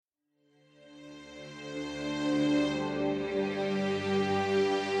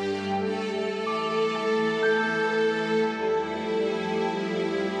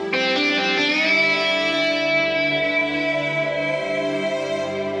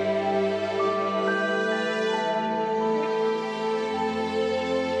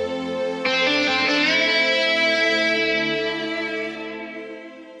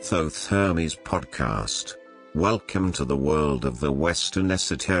Thoth Hermes podcast. Welcome to the world of the Western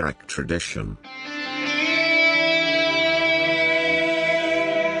esoteric tradition.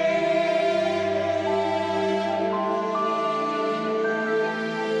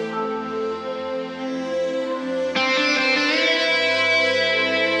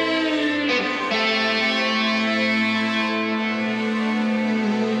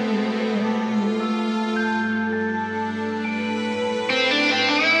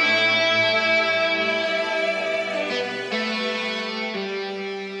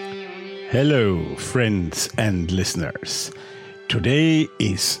 Hello, friends and listeners. Today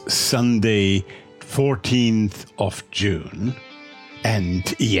is Sunday, 14th of June.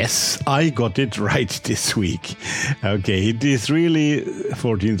 And yes, I got it right this week. Okay, it is really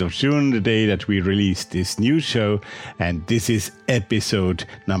 14th of June, the day that we released this new show. And this is episode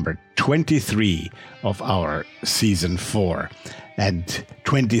number 23 of our season 4. And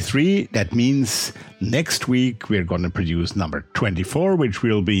 23, that means next week we're going to produce number 24, which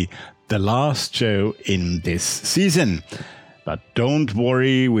will be the last show in this season. But don't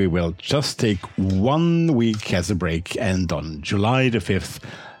worry, we will just take 1 week as a break, and on July the 5th,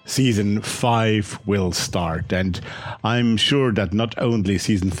 season 5 will start. And I'm sure that not only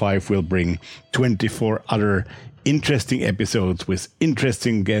season 5 will bring 24 other interesting episodes with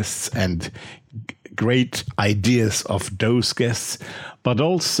interesting guests and great ideas of those guests, but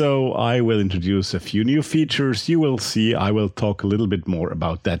also I will introduce a few new features. You will see, I will talk a little bit more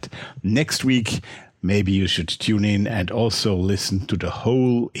about that next week. Maybe you should tune in and also listen to the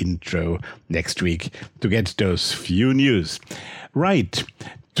whole intro next week to get those few news. Right,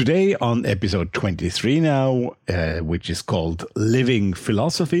 today on episode 23 now, which is called Living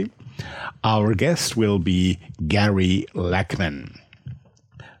Philosophy, our guest will be Gary Lachman.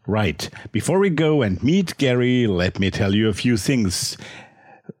 Right, before we go and meet Gary, let me tell you a few things.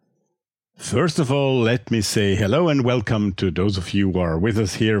 First of all, let me say hello and welcome to those of you who are with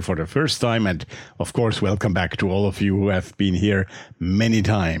us here for the first time. And of course, welcome back to all of you who have been here many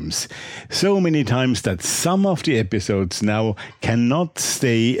times. So many times that some of the episodes now cannot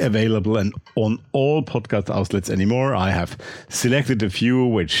stay available and on all podcast outlets anymore. I have selected a few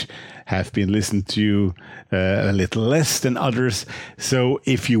which have been listened to a little less than others. So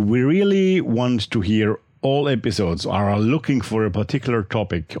if you really want to hear all episodes or are looking for a particular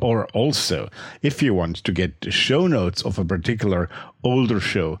topic, or also if you want to get the show notes of a particular older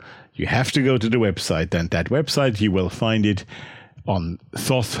show, you have to go to the website. And that website, you will find it on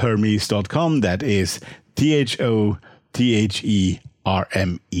thothhermes.com. That is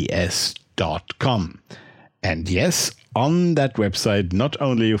thothehermes.com. And yes, on that website, not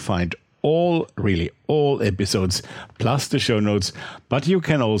only you find all episodes plus the show notes, but you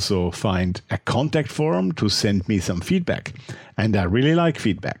can also find a contact form to send me some feedback. And I really like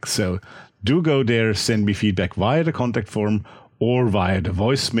feedback. So do go there, send me feedback via the contact form or via the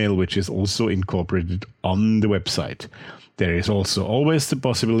voicemail, which is also incorporated on the website. There is also always the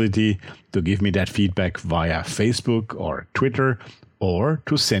possibility to give me that feedback via Facebook or Twitter, or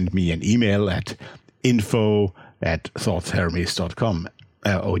to send me an email at info@thothhermes.com.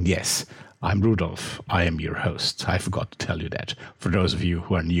 Oh, yes, I'm Rudolf. I am your host. I forgot to tell you that, for those of you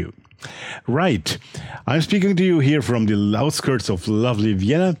who are new. Right, I'm speaking to you here from the outskirts of lovely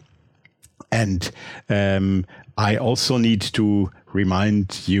Vienna. And I also need to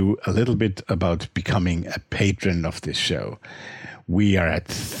remind you a little bit about becoming a patron of this show. We are at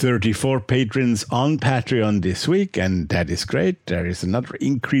 34 patrons on Patreon this week, and that is great. There is another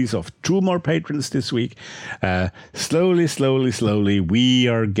increase of 2 more patrons this week. Slowly, we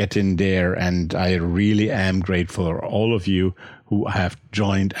are getting there, and I really am grateful for all of you who have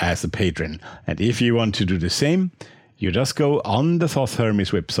joined as a patron. And if you want to do the same, you just go on the Thoth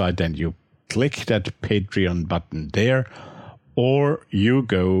Hermes website and you click that Patreon button there, or you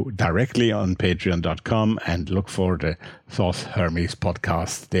go directly on patreon.com and look for the Thoth Hermes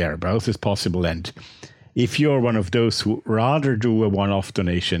podcast there. Both is possible. And if you're one of those who rather do a one-off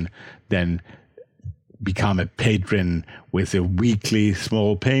donation than become a patron with a weekly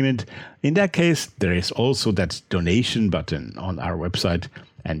small payment, in that case, there is also that donation button on our website,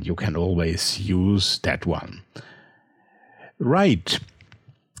 and you can always use that one. Right.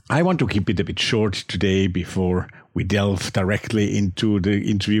 I want to keep it a bit short today before we delve directly into the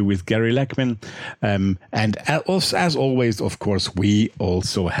interview with Gary Lachman. And as always, of course, we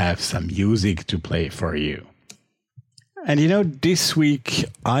also have some music to play for you. And this week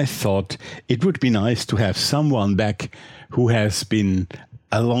I thought it would be nice to have someone back who has been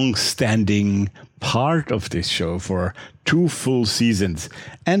a long-standing part of this show for 2 full seasons.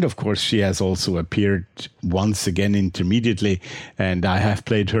 And of course, she has also appeared once again intermediately, and I have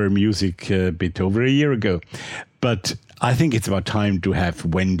played her music a bit over a year ago. But I think it's about time to have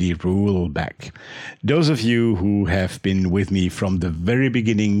Wendy Rule back. Those of you who have been with me from the very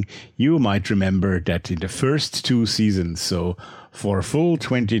beginning, you might remember that in the first 2 seasons, so for a full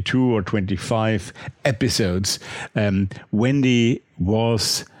 22 or 25 episodes, Wendy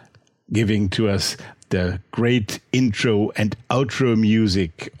was giving to us the great intro and outro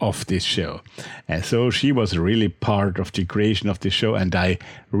music of this show. And so she was really part of the creation of the show, and I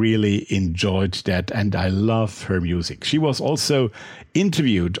really enjoyed that, and I love her music. She was also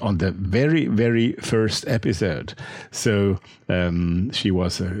interviewed on the very, very first episode. So she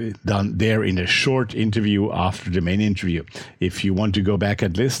was done there in a short interview after the main interview. If you want to go back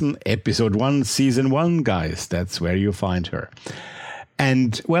and listen, episode 1, season 1, guys, that's where you find her.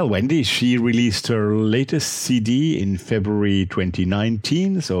 And, well, Wendy, she released her latest CD in February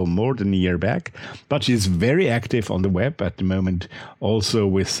 2019, so more than a year back. But she's very active on the web at the moment, also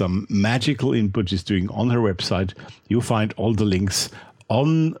with some magical input she's doing on her website. You'll find all the links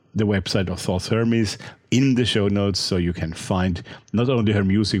on the website of Thoth Hermes in the show notes, so you can find not only her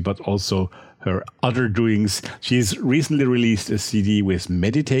music, but also her other doings. She's recently released a CD with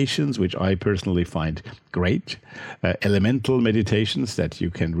meditations, which I personally find great. Elemental meditations that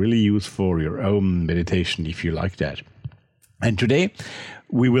you can really use for your own meditation if you like that. And today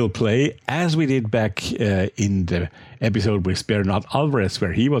we will play, as we did back in the episode with Bernard Alvarez,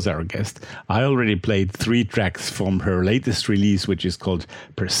 where he was our guest. I already played 3 tracks from her latest release, which is called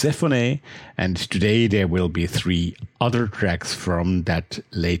Persephone. And today there will be 3 other tracks from that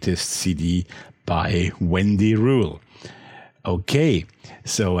latest CD by Wendy Rule. Okay,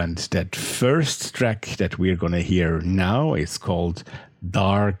 so and that first track that we're going to hear now is called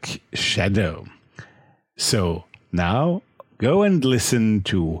Dark Shadow. So now go and listen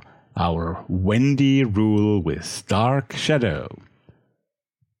to our Wendy Rule with Dark Shadow.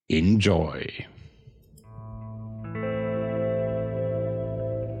 Enjoy.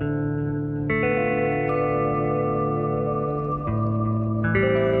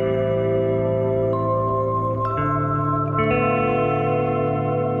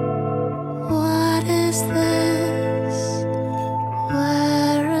 What is this?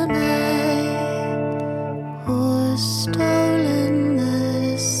 Where am I? Who's stolen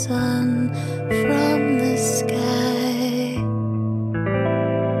the sun from the sky?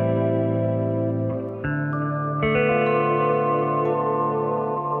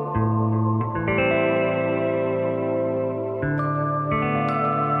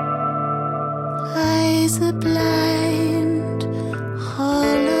 Eyes are blind,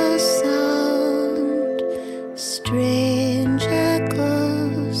 hollow sound, strange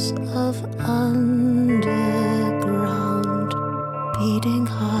echoes of underground, beating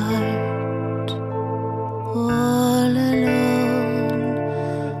heart, all alone,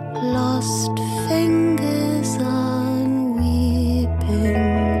 lost fingers on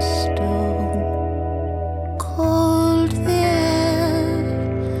weeping stone, cold the air,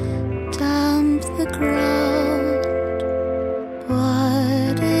 damp the ground.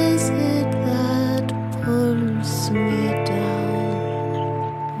 What is it that pulls me down?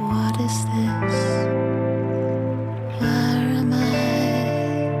 What is this? Where am I?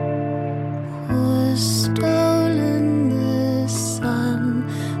 Who's stolen the sun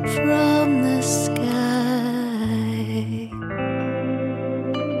from the sky?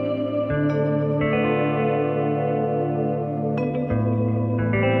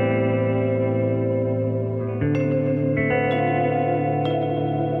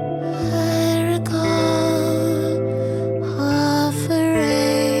 I recall half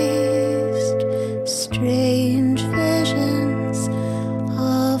erased strange visions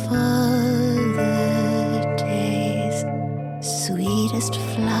of other days. Sweetest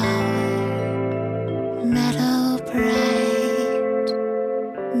flower, meadow bright,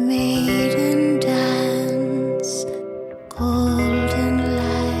 maiden dance, golden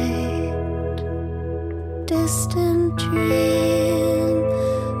light, distant dream,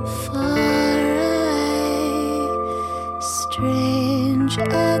 far away, strange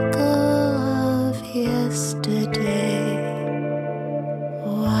echo of yesterday.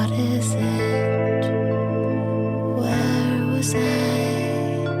 What is it? Where was I?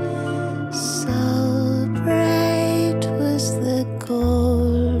 So bright was the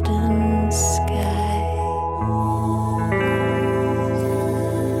golden sky.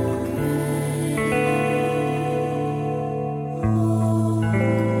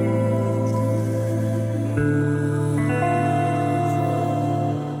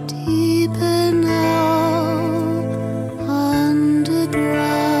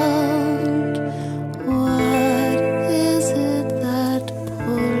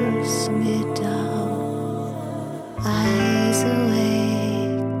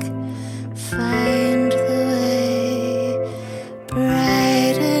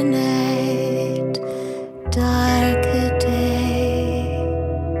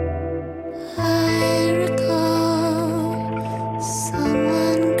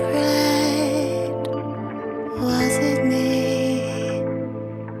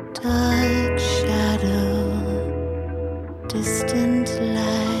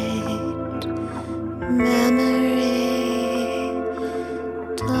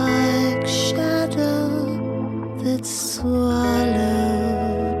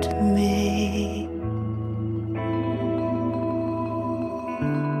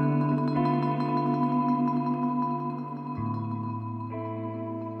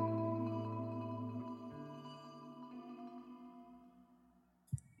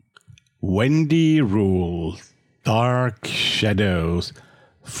 Wendy Rule, Dark Shadows,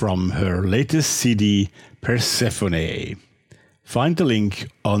 from her latest CD, Persephone. Find the link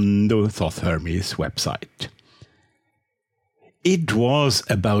on the Thoth Hermes website. It was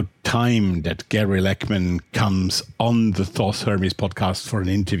about time that Gary Lachman comes on the Thoth Hermes podcast for an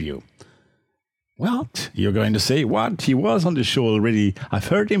interview. What? You're going to say, what? He was on the show already. I've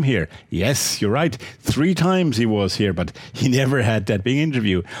heard him here. Yes, you're right. 3 times he was here, but he never had that big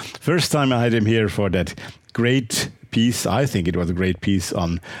interview. First time I had him here for that great piece. I think it was a great piece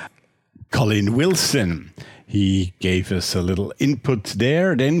on Colin Wilson. He gave us a little input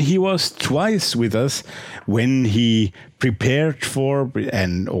there. Then he was twice with us when he prepared for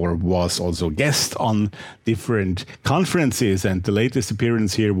or was also guest on different conferences. And the latest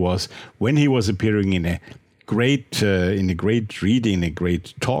appearance here was when he was appearing in a great reading, a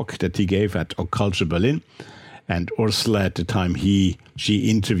great talk that he gave at Occulture Berlin. And Ursula, at the time, she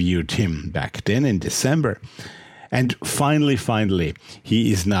interviewed him back then in December. And finally,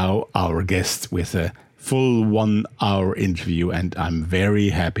 he is now our guest with a full 1-hour interview, and I'm very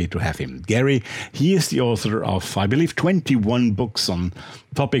happy to have him. Gary, he is the author of, I believe, 21 books on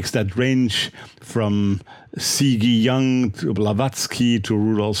topics that range from C.G. Jung to Blavatsky to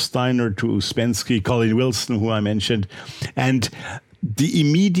Rudolf Steiner to Ouspensky, Colin Wilson, who I mentioned. And the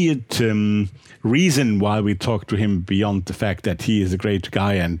immediate reason why we talk to him, beyond the fact that he is a great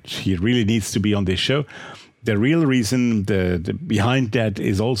guy and he really needs to be on this show, the real reason behind that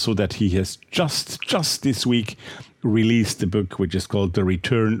is also that he has just this week released a book which is called The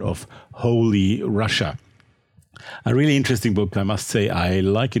Return of Holy Russia. A really interesting book, I must say. I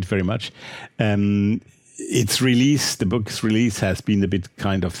like it very much. The book's release has been a bit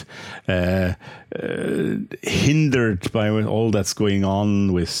kind of hindered by all that's going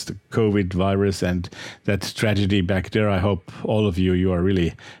on with the COVID virus and that tragedy back there. I hope all of you are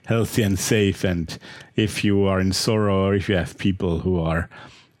really healthy and safe. And if you are in sorrow or if you have people who are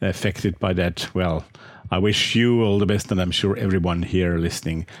affected by that, well, I wish you all the best, and I'm sure everyone here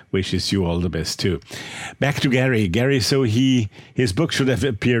listening wishes you all the best too. Back to Gary. Gary, so his book should have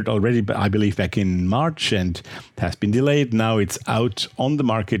appeared already, I believe, back in March, and has been delayed. Now it's out on the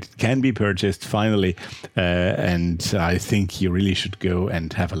market. It can be purchased finally, and I think you really should go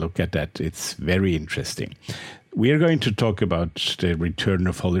and have a look at that. It's very interesting. We are going to talk about the Return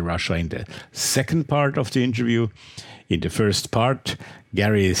of Holy Russia in the second part of the interview. In the first part,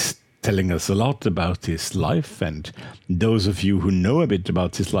 Gary is telling us a lot about his life, and those of you who know a bit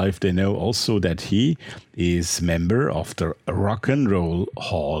about his life, they know also that he is member of the Rock and Roll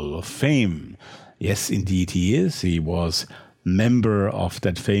Hall of Fame. Yes, indeed he is. He was member of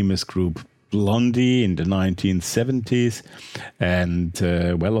that famous group Blondie in the 1970s, and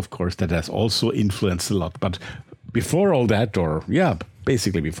well, of course, that has also influenced a lot. But before all that,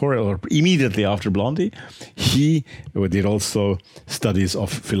 basically before or immediately after Blondie, he did also studies of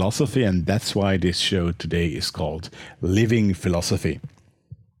philosophy, and that's why this show today is called Living Philosophy.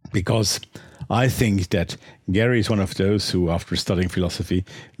 Because I think that Gary is one of those who, after studying philosophy,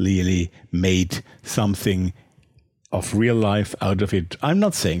 really made something of real life out of it. I'm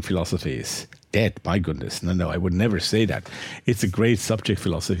not saying philosophy is dead, my goodness. No, I would never say that. It's a great subject,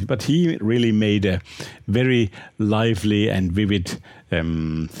 philosophy, but he really made a very lively and vivid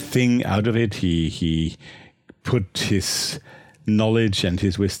thing out of it. He put his knowledge and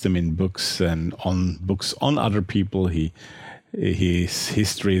his wisdom in books and on books on other people. His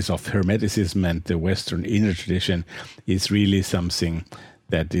histories of Hermeticism and the Western inner tradition is really something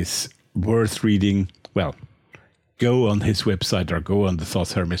that is worth reading. Well, go on his website or go on the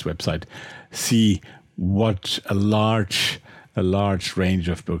Thoth Hermes website. See what a large range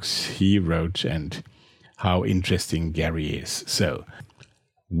of books he wrote and how interesting Gary is. So,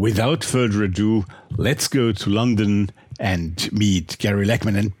 without further ado, let's go to London and meet Gary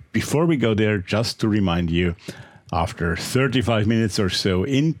Lachman. And before we go there, just to remind you, after 35 minutes or so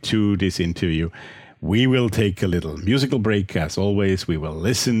into this interview, we will take a little musical break. As always, we will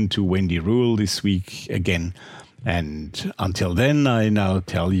listen to Wendy Rule this week again. And until then, I now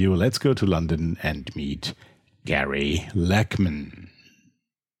tell you, let's go to London and meet Gary Lachman.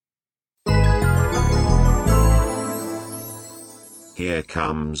 Here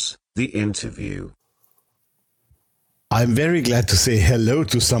comes the interview. I'm very glad to say hello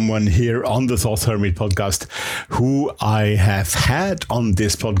to someone here on the Thoth Hermes podcast who I have had on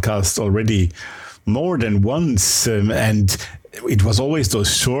this podcast already more than once, and it was always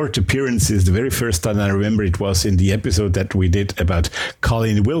those short appearances. The very first time I remember it was in the episode that we did about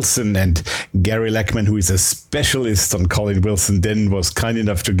Colin Wilson, and Gary Lachman, who is a specialist on Colin Wilson, then was kind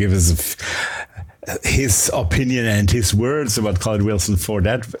enough to give us his opinion and his words about Clyde Wilson for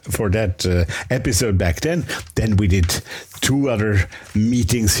that episode back then. Then we did 2 other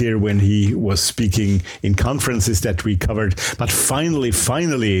meetings here when he was speaking in conferences that we covered. But finally,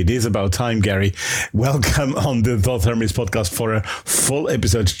 it is about time, Gary. Welcome on the Thoth Hermes podcast for a full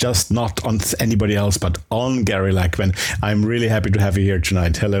episode, just not on anybody else, but on Gary Lachman. I'm really happy to have you here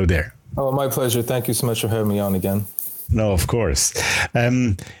tonight. Hello there. Oh, my pleasure. Thank you so much for having me on again. No, of course.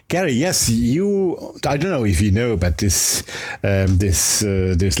 Gary, yes, I don't know if you know, but this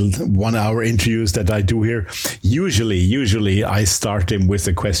 1 hour interviews that I do here, usually I start them with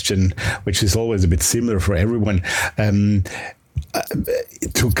a question, which is always a bit similar for everyone.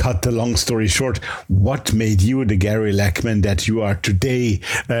 To cut the long story short, what made you the Gary Lachman that you are today?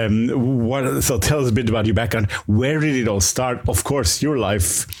 So tell us a bit about your background. Where did it all start? Of course, your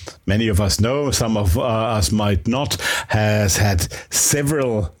life, many of us know, some of us might not, has had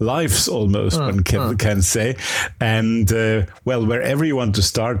several lives almost, one can say. And, wherever you want to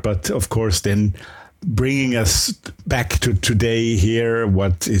start, but of course then bringing us back to today here,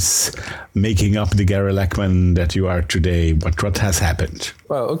 what is making up the Gary Lachman that you are today? What has happened?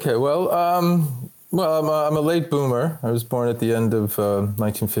 Well, okay. I'm a late boomer. I was born at the end of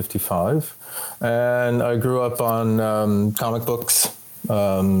 1955, and I grew up on comic books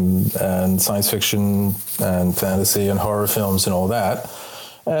and science fiction and fantasy and horror films and all that.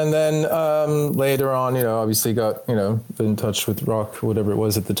 And then later on, obviously got, in touch with rock, whatever it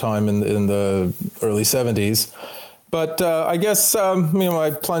was at the time in the early 70s. But I guess,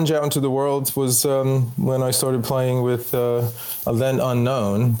 my plunge out into the world was when I started playing with a then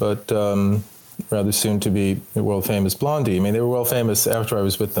unknown, but rather soon to be world famous Blondie. I mean, they were world famous after I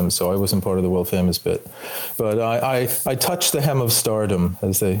was with them, so I wasn't part of the world famous bit. But I touched the hem of stardom,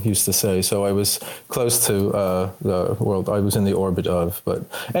 as they used to say. So I was close to the world. I was in the orbit of. But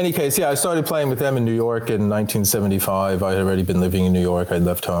in any case, I started playing with them in New York in 1975. I had already been living in New York. I'd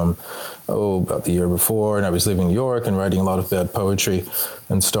left home, about the year before, and I was living in New York and writing a lot of bad poetry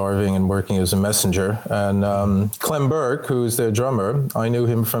and starving and working as a messenger. And Clem Burke, who's their drummer, I knew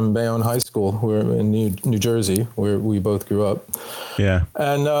him from Bayonne High School. We're in New Jersey, where we both grew up. Yeah.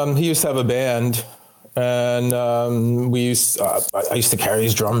 And he used to have a band, and I used to carry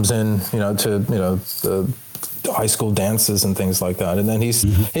his drums in, to the high school dances and things like that. And then he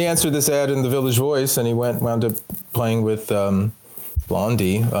answered this ad in the Village Voice, and he wound up playing with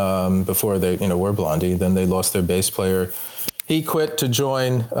Blondie before they were Blondie. Then they lost their bass player. He quit to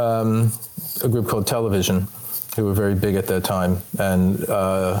join a group called Television, who were very big at that time, and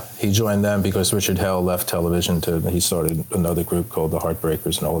he joined them because Richard Hell left Television he started another group called the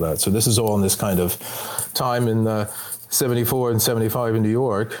Heartbreakers and all that. So this is all in this kind of time in 74 and 75 in New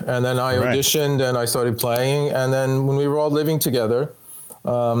York. And then I auditioned and I started playing. And then when we were all living together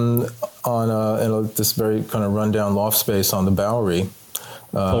in this very kind of rundown loft space on the Bowery.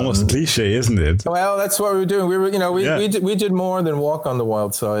 Almost cliche, isn't it? Well, that's what we were doing. We were, we did more than walk on the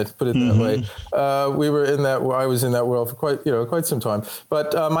wild side. Put it that way. We were in that. I was in that world for quite some time.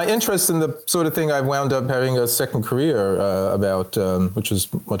 But my interest in the sort of thing I wound up having a second career about, which was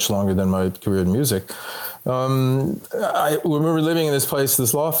much longer than my career in music. When we were living in this place,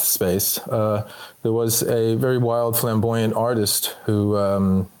 this loft space, there was a very wild, flamboyant artist who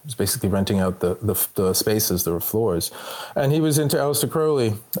was basically renting out the spaces, the floors. And he was into Aleister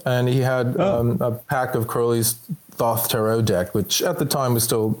Crowley, and he had a pack of Crowley's Thoth Tarot deck, which at the time was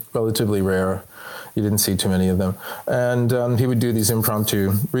still relatively rare. You didn't see too many of them. And he would do these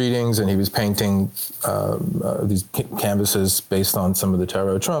impromptu readings, and he was painting these canvases based on some of the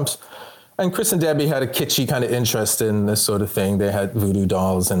tarot trumps. And Chris and Debbie had a kitschy kind of interest in this sort of thing. They had voodoo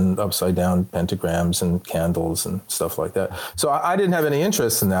dolls and upside down pentagrams and candles and stuff like that. So I didn't have any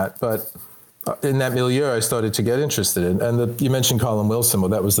interest in that, but in that milieu, I started to get interested in. And you mentioned Colin Wilson.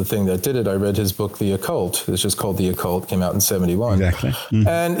 Well, that was the thing that did it. I read his book, The Occult. It's just called The Occult, came out in 71. Exactly. Mm-hmm.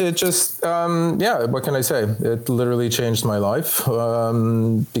 And it just, what can I say? It literally changed my life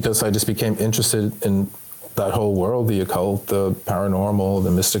because I just became interested in that whole world, the occult, the paranormal, the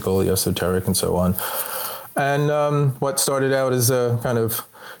mystical, the esoteric, and so on. And what started out as a kind of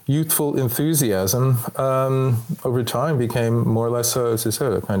youthful enthusiasm over time became more or less, as I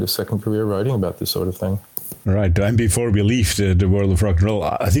said, a kind of second career writing about this sort of thing. Right. And before we leave the world of rock and roll,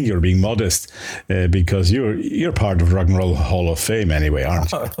 I think you're being modest because you're part of Rock and Roll Hall of Fame anyway,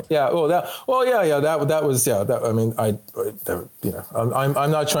 aren't you? That was. I mean,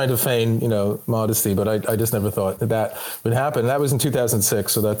 I'm not trying to feign, modesty, but I just never thought that would happen. That was in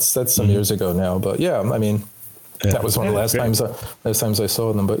 2006, so that's some years ago now. But yeah, I mean, That was one of the last times I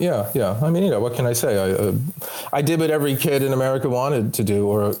saw them. But yeah. I mean, what can I say? I did what every kid in America wanted to do,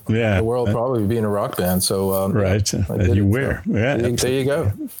 or in the world probably, be in a rock band. So right, you were. Yeah, there you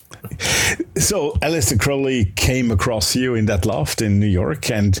go. So Aleister Crowley came across you in that loft in New York,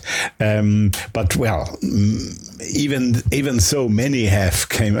 and but even so, many have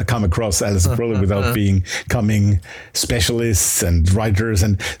come across Aleister Crowley without becoming specialists and writers.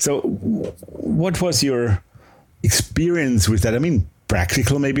 And so, what was your experience with that? I mean,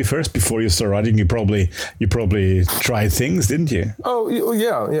 practical maybe first before you start writing. You probably tried things, didn't you? Oh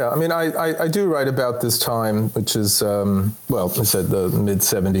yeah. I mean, I do write about this time, which is I said the mid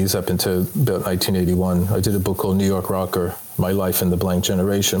 '70s up into about 1981. I did a book called New York Rocker: My Life in the Blank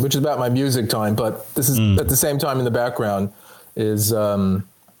Generation, which is about my music time. But this is at the same time in the background is kind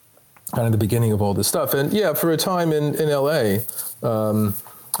of the beginning of all this stuff. And yeah, for a time in LA,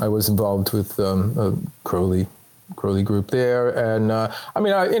 I was involved with a Crowley group there, and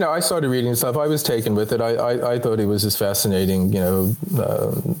I started reading stuff. I was taken with it. I thought he was this fascinating,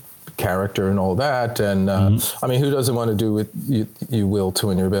 character and all that. And I mean, who doesn't want to do what you will to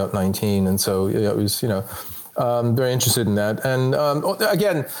when you're about 19? And so it was, very interested in that. And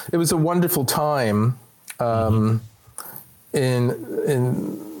again, it was a wonderful time in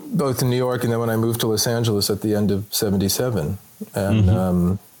both in New York, and then when I moved to Los Angeles at the end of '77,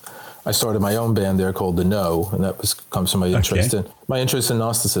 and I started my own band there called The No, and that comes from my interest in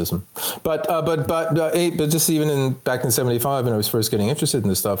Gnosticism. But just even back in '75 when I was first getting interested in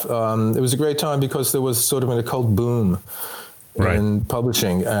this stuff, it was a great time because there was sort of an occult boom in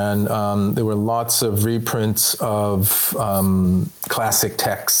publishing, and there were lots of reprints of classic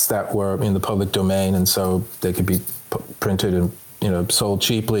texts that were in the public domain, and so they could be printed and sold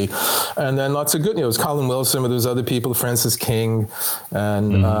cheaply. And then lots of good news. Colin Wilson, but there was other people, Francis King,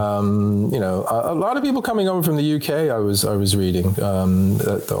 and a lot of people coming over from the UK. I was reading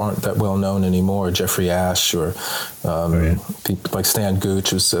that aren't that well known anymore. Jeffrey Ash, or people like Stan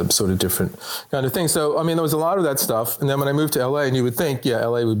Gooch, was sort of different kind of thing. So I mean, there was a lot of that stuff. And then when I moved to LA, and you would think,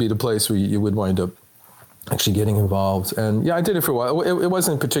 LA would be the place where you would wind up actually getting involved. And I did it for a while. It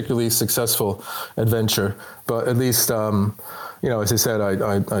wasn't a particularly successful adventure, but at least as I said,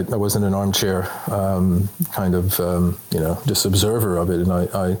 I wasn't an armchair kind of just observer of it, and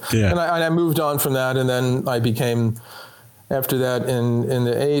I moved on from that, and then I became, after that, in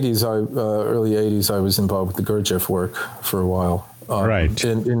the early '80s, I was involved with the Gurdjieff work for a while,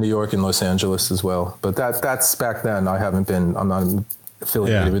 in New York and Los Angeles as well. But that's back then. I'm not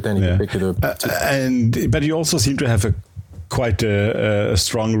affiliated with any particular. But you also seem to have quite a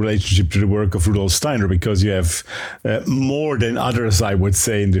strong relationship to the work of Rudolf Steiner, because you have more than others, I would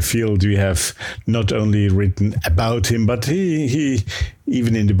say, in the field. You have not only written about him, but he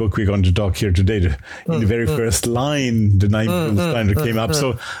even in the book we're going to talk here today, in the very first line, the name Rudolf Steiner came up.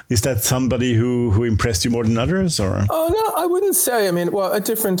 So is that somebody who impressed you more than others, or? Oh, no, I wouldn't say. I mean, a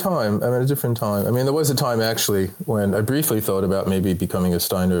different time. I mean, there was a time actually when I briefly thought about maybe becoming a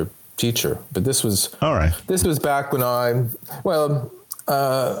Steiner teacher, but this was This was back when I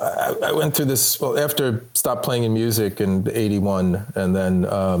went through this. Well, after stopped playing in music in '81, and then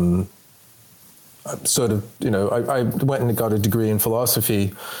I went and got a degree in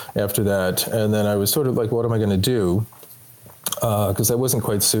philosophy after that, and then I was sort of like, what am I going to do? Because I wasn't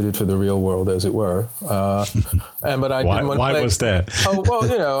quite suited for the real world, as it were. Why was that? Oh,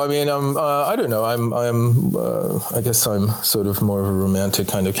 well, I mean, I don't know. I guess I'm sort of more of a romantic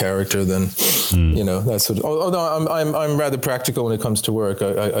kind of character than, that sort of. Although I'm rather practical when it comes to work.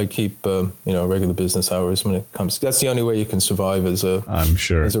 I keep regular business hours when it comes. That's the only way you can survive as a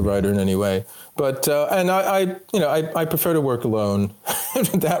writer in any way. But and I prefer to work alone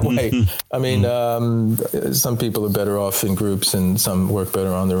that way. I mean, some people are better off in groups, and some work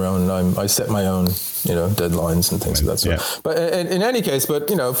better on their own. And I set my own, deadlines and things of that sort. Yeah. But in any case,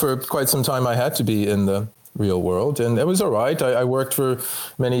 for quite some time, I had to be in the real world, and it was all right. I worked for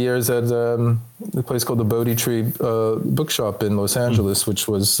many years at a place called the Bodhi Tree Bookshop in Los Angeles, which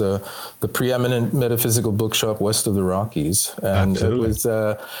was the preeminent metaphysical bookshop west of the Rockies. And Absolutely. It was,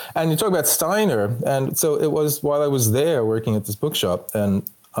 and you talk about Steiner, and so it was while I was there working at this bookshop, and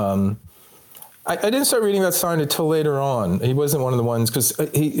I didn't start reading about Steiner until later on. He wasn't one of the ones, because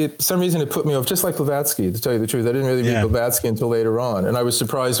for some reason it put me off, just like Blavatsky, to tell you the truth. I didn't really read Blavatsky until later on. And I was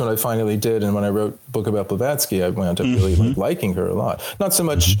surprised when I finally did. And when I wrote a book about Blavatsky, I wound up really liking her a lot. Not so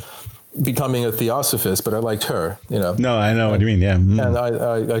much becoming a theosophist, but I liked her, No, I know what you mean, yeah. And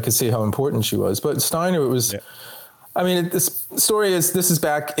I could see how important she was. But Steiner, it was... Yeah. I mean, this story is, this is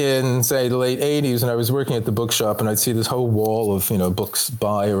back in, say, the late 80s, and I was working at the bookshop, and I'd see this whole wall of, books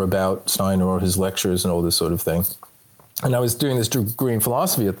by or about Steiner or his lectures and all this sort of thing. And I was doing this degree in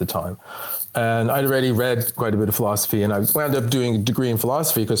philosophy at the time. And I'd already read quite a bit of philosophy, and I wound up doing a degree in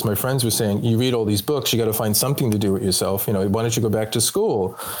philosophy because my friends were saying, you read all these books, you got to find something to do with yourself. Why don't you go back to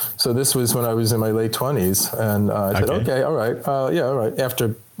school? So this was when I was in my late 20s. And I said, okay, all right. All right.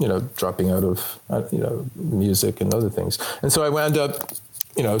 After, dropping out of, music and other things. And so I wound up,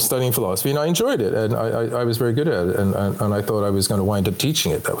 studying philosophy, and I enjoyed it, and I was very good at it. And I thought I was going to wind up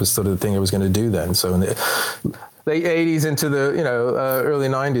teaching it. That was sort of the thing I was going to do then. So in the late 80s into the early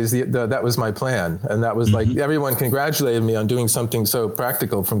 90s, that was my plan, and that was like everyone congratulated me on doing something so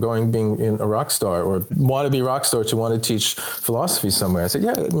practical, from being a rock star or wannabe rock star to want to teach philosophy somewhere. I said,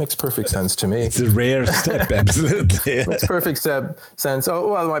 yeah, it makes perfect sense to me. It's a rare step, absolutely. It makes perfect sense.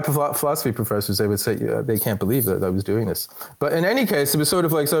 Oh well, my philosophy professors, they would say they can't believe that I was doing this. But in any case, it was sort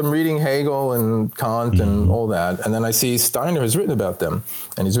of like, so I'm reading Hegel and Kant and all that, and then I see Steiner has written about them,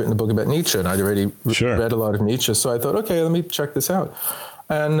 and he's written a book about Nietzsche, and I'd already read a lot of Nietzsche. So I thought, okay, let me check this out.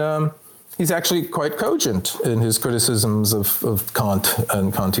 And he's actually quite cogent in his criticisms of Kant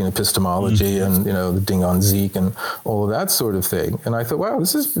and Kantian epistemology and, the Ding an sich and all of that sort of thing. And I thought, wow,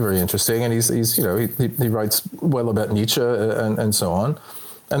 this is very interesting. And he writes well about Nietzsche and so on.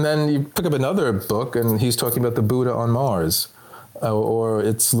 And then you pick up another book, and he's talking about the Buddha on Mars, or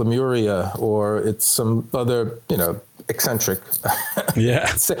it's Lemuria, or it's some other, eccentric,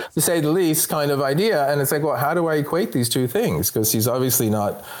 to say the least, kind of idea. And it's like, well, how do I equate these two things? Because he's obviously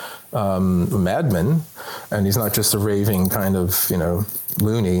not a madman, and he's not just a raving kind of,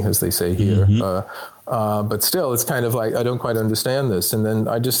 loony, as they say here. But still, it's kind of like, I don't quite understand this. And then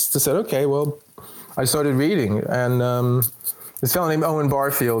I just said, okay, well, I started reading. And this fellow named Owen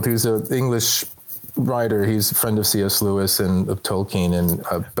Barfield, who's an English writer, he's a friend of C.S. Lewis and of Tolkien, and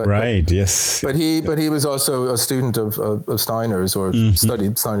but he was also a student of Steiner's, or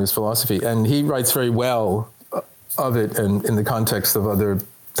studied Steiner's philosophy, and he writes very well of it, and in the context of other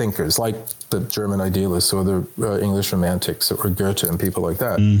thinkers like the German idealists or the English romantics or Goethe and people like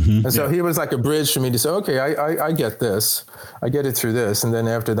that. And so he was like a bridge for me to say, okay, I get this, I get it through this, and then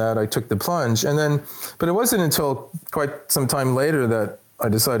after that I took the plunge, and then, but it wasn't until quite some time later that I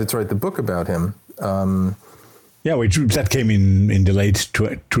decided to write the book about him. That came in the late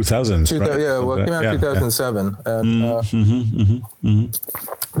 2000s, right? Yeah, well, it came out in 2007. And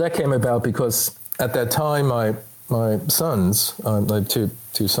that came about because at that time, my sons, I had two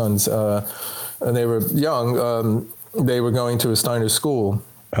sons, and they were young. They were going to a Steiner school.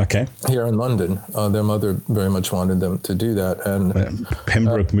 Okay. Here in London. Their mother very much wanted them to do that. And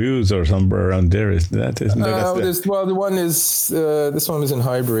Pembroke Mews or somewhere around there, isn't that? Well, the one is, this one was in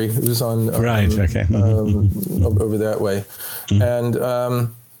Highbury. It was on... over that way. And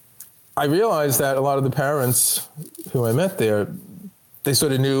I realized that a lot of the parents who I met there, they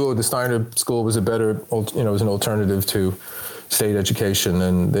sort of knew the Steiner school was a better, was an alternative to state education,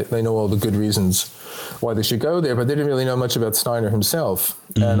 and they know all the good reasons why they should go there, but they didn't really know much about Steiner himself.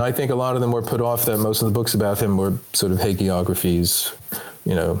 And I think a lot of them were put off that most of the books about him were sort of hagiographies,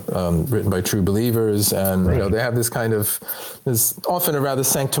 written by true believers, and they have this kind of, there's often a rather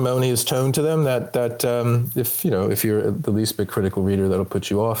sanctimonious tone to them that if you're the least bit critical reader, that'll put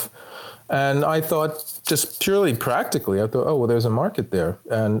you off. And I thought, just purely practically, I thought, oh, well, there's a market there.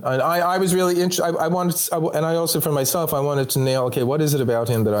 And I was really interested. I wanted, and I also, for myself, I wanted to nail, okay, what is it about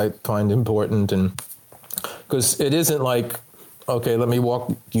him that I find important? And because it isn't like, okay, let me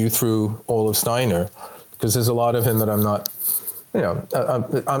walk you through all of Steiner, because there's a lot of him that I'm not,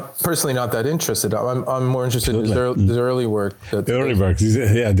 I'm personally not that interested. I'm more interested in his early work. There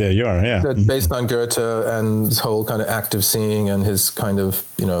you are, based on Goethe and his whole kind of active seeing and his kind of,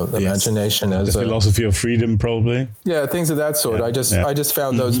 imagination as the philosophy of freedom, probably. Yeah, things of that sort. I just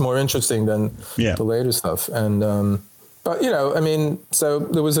found those more interesting than the later stuff. And, but, so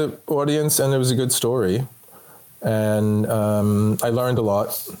there was an audience and there was a good story. And I learned a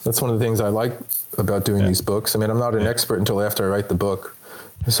lot. That's one of the things I like about doing these books. I mean, I'm not an expert until after I write the book.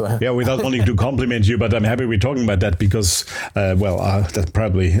 So without wanting to compliment you, but I'm happy we're talking about that because, that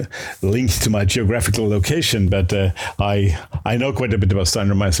probably linked to my geographical location. But I know quite a bit about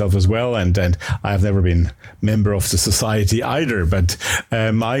Steiner myself as well, and I have never been member of the society either. But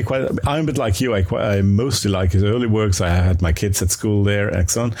I'm a bit like you. I mostly like his early works. I had my kids at school there, and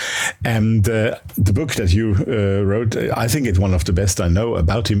so on. And the book that you wrote, I think it's one of the best I know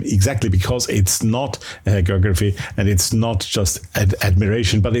about him. Exactly because it's not a hagiography and it's not just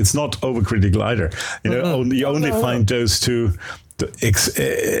admiration. But it's not overcritical either. You only find those two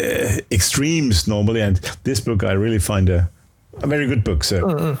extremes normally, and this book I really find a very good book. So,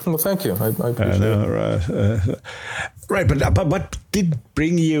 well, thank you. I appreciate it. Right, but what did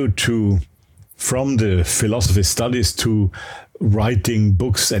bring you from the philosophy studies to writing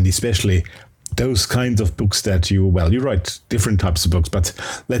books, and especially those kinds of books that you write different types of books, but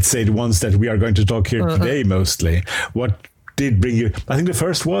let's say the ones that we are going to talk here today mostly. What did bring you? I think the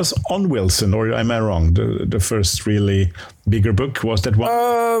first was on Wilson, or am I wrong? The first really bigger book, was that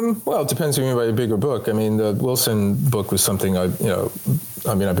one? Well, it depends what you mean by a bigger book. I mean, the Wilson book was something I've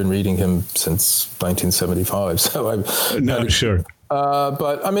been reading him since 1975, so Sure.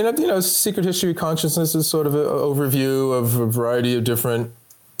 But I mean, Secret History of Consciousness is sort of an overview of a variety of different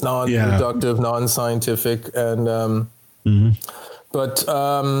non-productive, non-scientific, and but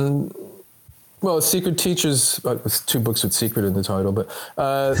Secret Teachers. It's 2 books with "secret" in the title, but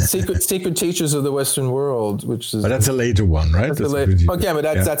Secret Teachers of the Western World, which is that's a later one, right?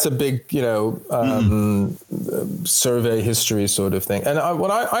 That's a big survey history sort of thing. And I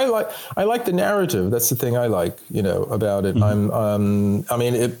like the narrative. That's the thing I like, about it.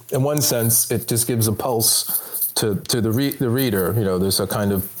 In one sense, it just gives a pulse to the reader. There's a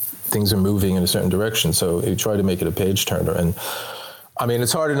kind of things are moving in a certain direction, so you try to make it a page turner. And I mean,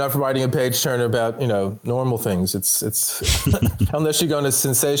 it's hard enough writing a page turner about normal things. It's unless you're going to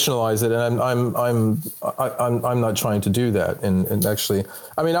sensationalize it, and I'm not trying to do that. And actually,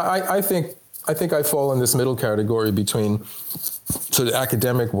 I mean, I think I fall in this middle category between sort of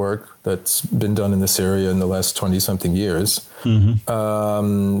academic work that's been done in this area in the last 20-something years,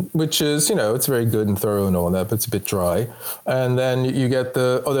 which is, it's very good and thorough and all that, but it's a bit dry. And then you get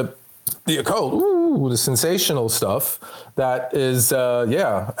the occult, the sensational stuff that is,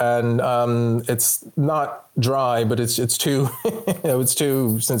 and it's not dry, but it's too, it's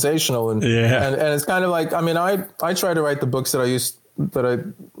too sensational. And it's kind of like, I mean, I try to write the books that I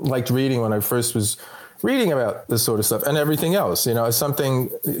liked reading when I first was reading about this sort of stuff, and everything else, it's something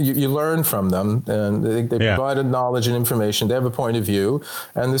you learn from them, and they provide knowledge and information. They have a point of view,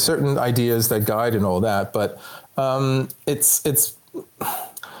 and there's certain ideas that guide and all that. But it's.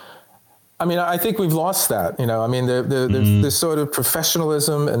 I mean, I think we've lost that. I mean, the sort of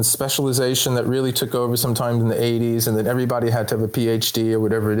professionalism and specialization that really took over sometime in the 80s, and then everybody had to have a PhD or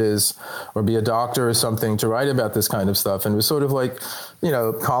whatever it is, or be a doctor or something to write about this kind of stuff. And it was sort of like,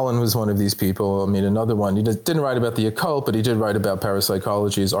 Colin was one of these people. I mean, another one, he didn't write about the occult, but he did write about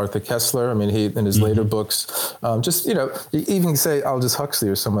parapsychology, is Arthur Kessler. I mean, he, in his later books, you even say Aldous Huxley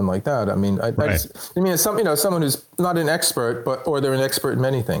or someone like that. I mean, someone who's not an expert, or they're an expert in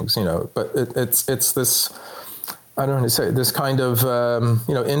many things, but it's this, I don't know how to say it, this kind of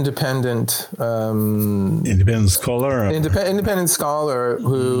independent scholar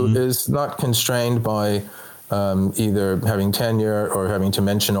who is not constrained by either having tenure or having to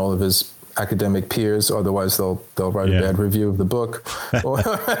mention all of his academic peers, otherwise they'll write a bad review of the book, and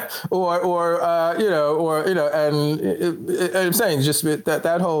I'm saying just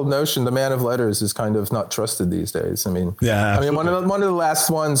that whole notion, the man of letters is kind of not trusted these days. I mean, one of the last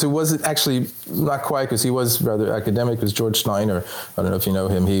ones who wasn't actually, not quite, because he was rather academic, was George Steiner. I don't know if you know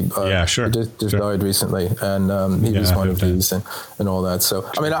him. He just died recently, and he was one of these and all that. So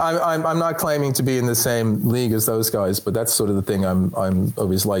I mean, I'm not claiming to be in the same league as those guys, but that's sort of the thing I'm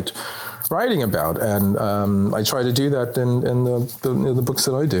always liked writing about, and I try to do that in the books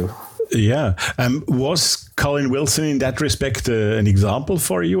that I do. Yeah. Was Colin Wilson in that respect an example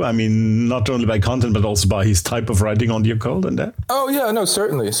for you? I mean, not only by content, but also by his type of writing on the occult and that? Oh, yeah, no,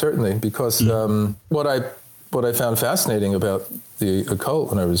 certainly. Because what I found fascinating about the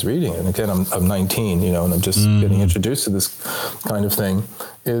occult when I was reading, and again, I'm 19, and I'm just getting introduced to this kind of thing,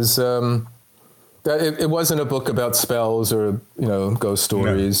 is it wasn't a book about spells or, ghost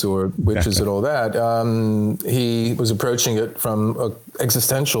stories or witches and all that. He was approaching it from an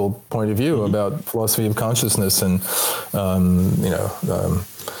existential point of view about philosophy of consciousness and,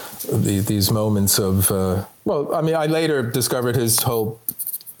 these moments of, I later discovered his whole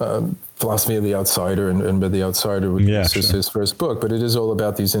philosophy of the outsider, and by the outsider was his first book, but it is all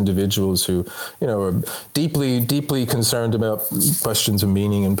about these individuals who, are deeply, deeply concerned about questions of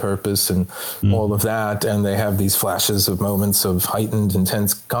meaning and purpose and all of that, and they have these flashes of moments of heightened,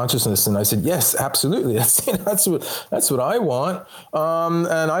 intense consciousness. And I said, yes, absolutely, that's what I want,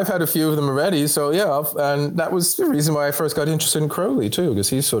 and I've had a few of them already. So and that was the reason why I first got interested in Crowley too, because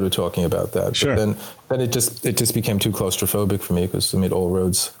he's sort of talking about that. Sure. But then it just became too claustrophobic for me, because all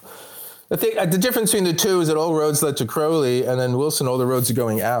roads The difference between the two is that all roads led to Crowley, and then Wilson, all the roads are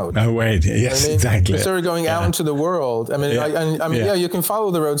going out. Oh, wait. Yes, exactly. They started going out into the world. I mean, you can follow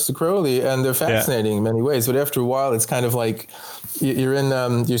the roads to Crowley, and they're fascinating in many ways. But after a while, it's kind of like you're in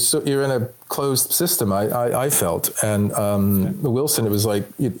a closed system. I felt, and Wilson, it was like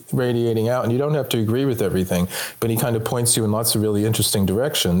radiating out, and you don't have to agree with everything, but he kind of points you in lots of really interesting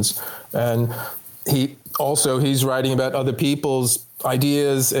directions. And he's writing about other people's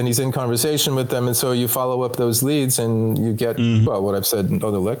ideas, and he's in conversation with them, and so you follow up those leads, and you get well, what I've said in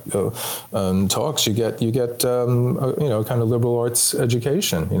other talks. You get kind of liberal arts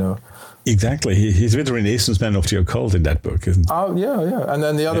education. Exactly. He's with Renaissance Man of the Occult in that book, isn't he? Oh, yeah. And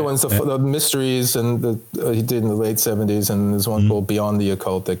then the other ones, the mysteries, and he did in the late 70s, and there's one called Beyond the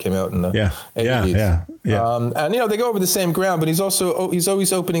Occult that came out in the 80s. Yeah. And, they go over the same ground, but he's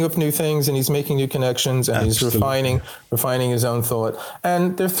always opening up new things, and he's making new connections, and he's refining his own thought.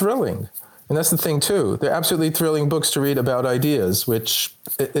 And they're thrilling. And that's the thing, too. They're absolutely thrilling books to read about ideas, which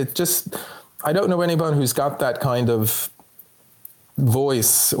I don't know anyone who's got that kind of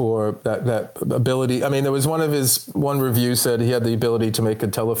voice or that ability. I mean, there was one review said he had the ability to make a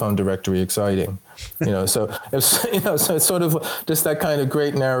telephone directory exciting. So it's sort of just that kind of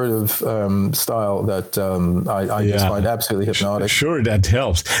great narrative style that I just find absolutely hypnotic. Sure, that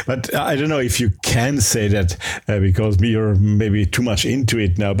helps. But I don't know if you can say that because you're maybe too much into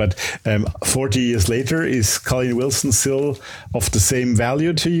it now. But 40 years later, is Colin Wilson still of the same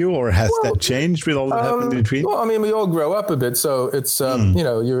value to you, or has that changed with all that happened in between? Well, I mean, we all grow up a bit, so it's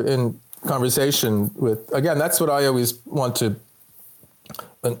you're in conversation with. Again, that's what I always want to.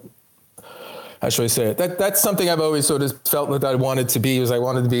 How should I say it? That's something I've always sort of felt that I wanted to be, I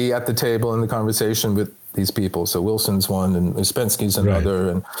wanted to be at the table in the conversation with these people. So Wilson's one, and Ouspensky's another,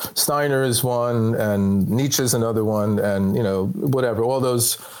 and Steiner is one, and Nietzsche's another one, and whatever. All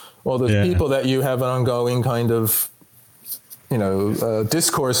those people that you have an ongoing kind of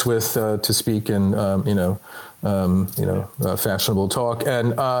discourse with to speak in fashionable talk,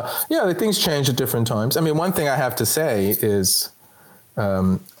 and things change at different times. I mean, one thing I have to say is.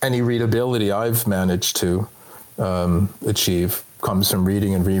 Any readability I've managed to achieve comes from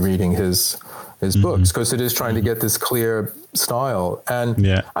reading and rereading his books, because it is trying to get this clear style.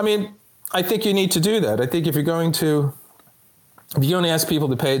 And I mean, I think you need to do that. I think if you're going to ask people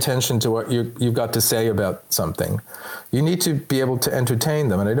to pay attention to what you've got to say about something, you need to be able to entertain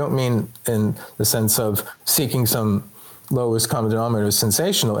them. And I don't mean in the sense of seeking some lowest common denominator,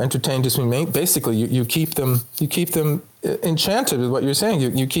 sensational. Entertain just mean basically you keep them enchanted with what you're saying.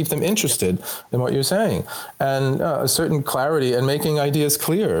 You keep them interested in what you're saying, and a certain clarity and making ideas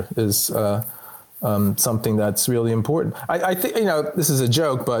clear is something that's really important. I think this is a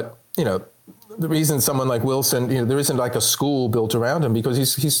joke, but the reason someone like Wilson, there isn't like a school built around him, because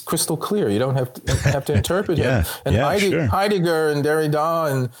he's crystal clear. You don't have to interpret him. And Heidegger and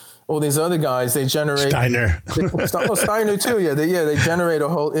Derrida and all these other guys, they generate Steiner. Steiner too. They generate a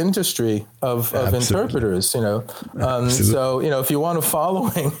whole industry of interpreters. So if you want a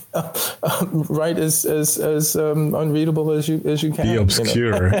following, write as unreadable as you can. Be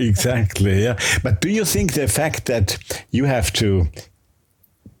obscure, exactly. Yeah, but do you think the fact that you have to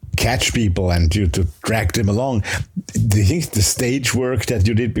catch people and you to drag them along, do you think the stage work that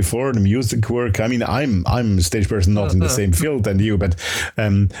you did before, the music work, I mean, I'm a stage person, not in the same field than you, but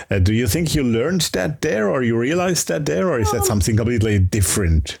do you think you learned that there, or you realized that there, or is that something completely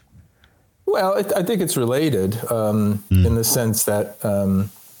different? Well, I think it's related in the sense that,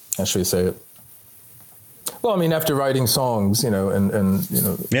 how should we say it? Well, I mean, after writing songs,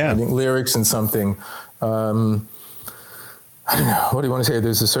 writing lyrics and something, I don't know, what do you want to say?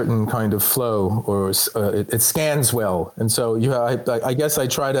 There's a certain kind of flow, or it scans well. And so I guess I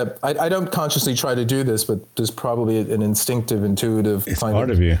try to, I don't consciously try to do this, but there's probably an instinctive, intuitive kind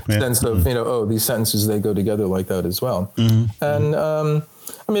part of you. Sense of, these sentences, they go together like that as well. Mm-hmm.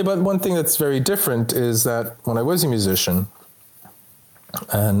 And but one thing that's very different is that when I was a musician,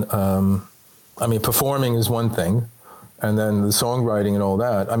 and performing is one thing, and then the songwriting and all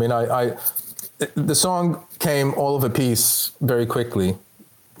that. I mean, the song came all of a piece very quickly,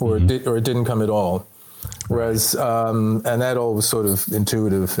 or it didn't come at all. Whereas, and that all was sort of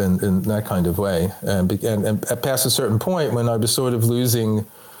intuitive in that kind of way. And past a certain point, when I was sort of losing,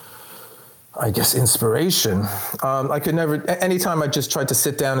 I guess, inspiration, I could never, anytime I just tried to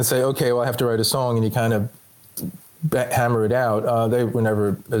sit down and say, okay, well, I have to write a song, and you kind of hammer it out, they were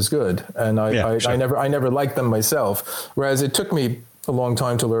never as good. And I never liked them myself. Whereas it took me a long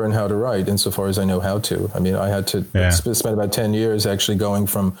time to learn how to write, insofar as I know how to. I mean, I had to spend about 10 years actually going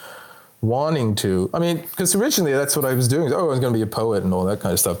from wanting to, because originally that's what I was doing. I was going to be a poet and all that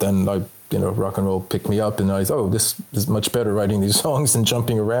kind of stuff. Then I rock and roll picked me up, and I was, this is much better writing these songs and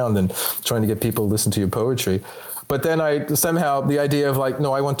jumping around and trying to get people to listen to your poetry. But then somehow the idea of like,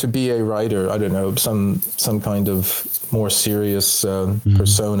 no, I want to be a writer. I don't know, some kind of more serious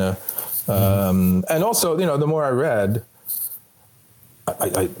persona. And also, the more I read,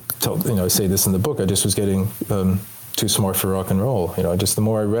 I say this in the book, I just was getting too smart for rock and roll. Just the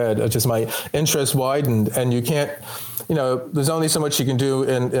more I read, just my interest widened, and you can't, there's only so much you can do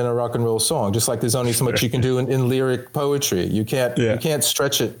in a rock and roll song, just like there's only so much you can do in lyric poetry. You can't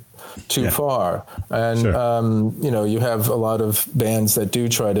stretch it too far. And, you have a lot of bands that do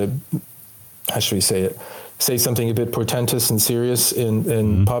try to, how should we say it, say something a bit portentous and serious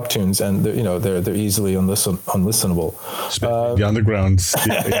in pop tunes, and they're easily unlistenable. The undergrounds,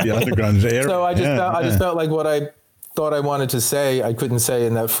 the underground era. So I just felt like what I thought I wanted to say, I couldn't say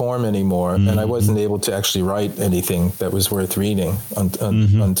in that form anymore, and I wasn't able to actually write anything that was worth reading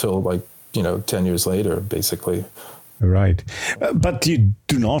until 10 years later, basically. Right. But you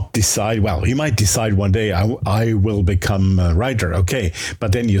do not decide, well, you might decide one day, I will become a writer, okay.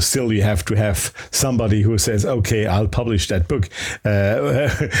 But then you have to have somebody who says, okay, I'll publish that book.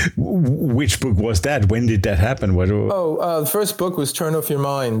 Which book was that? When did that happen? The first book was Turn Off Your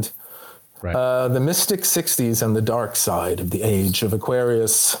Mind. Right. The Mystic 60s and the Dark Side of the Age of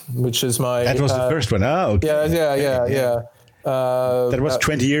Aquarius, which is my... That was the first one. Okay. Yeah. That was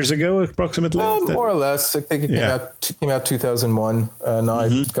 20 years ago, approximately? More or less. I think it came out 2001, and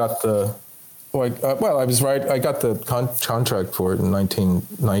I got the... I got the contract for it in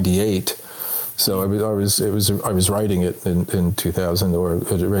 1998. So I was writing it in 2000, or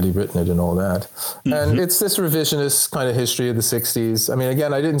had already written it and all that. And it's this revisionist kind of history of the 60s. I mean,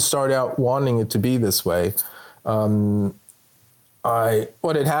 again, I didn't start out wanting it to be this way. What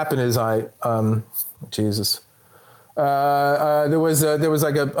had happened is there was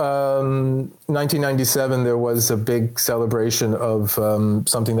like a 1997. There was a big celebration of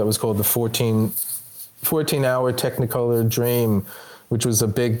something that was called the 14-hour Technicolor Dream, which was a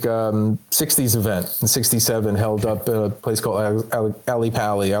big 60s event in 67, held up at a place called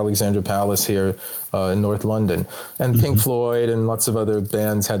Alexandra Palace here in North London. And Pink Floyd and lots of other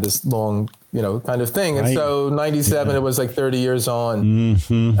bands had this long, kind of thing. And so 97, it was like 30 years on.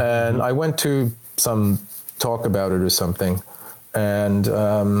 And I went to some talk about it or something. And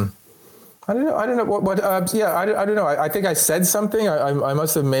I don't know I don't know. I think I said something. I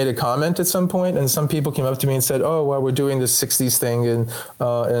must have made a comment at some point, and some people came up to me and said, "Oh, well, we're doing this 60s thing in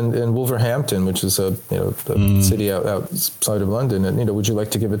Wolverhampton, which is a city outside of London, and would you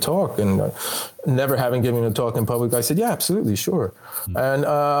like to give a talk?" And never having given a talk in public, I said, "Yeah, absolutely, sure." And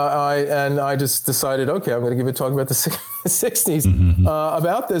I just decided, okay, I'm going to give a talk about the 60s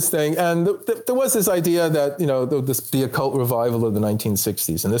about this thing. And there was this idea that the occult revival of the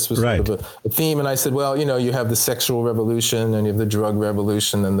 1960s, and this was sort of a theme. And I said, well, you have the sexual revolution, and you have the drug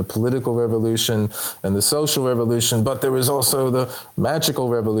revolution, and the political revolution, and the social revolution, but there was also the magical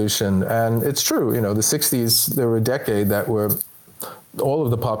revolution. And it's true, the 60s, they were a decade that were all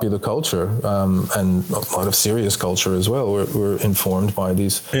of the popular culture and a lot of serious culture as well were informed by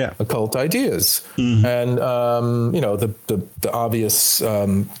these occult ideas. And the obvious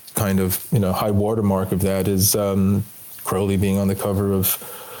kind of high watermark of that is Crowley being on the cover of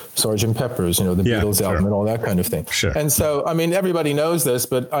Sgt. Pepper's, the Beatles album and all that kind of thing. Sure. And so, I mean, everybody knows this,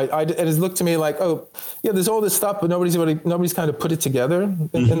 but it has looked to me like, oh, yeah, there's all this stuff, but nobody's kind of put it together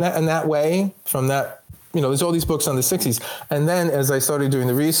in that way from that. There's all these books on the 60s. And then as I started doing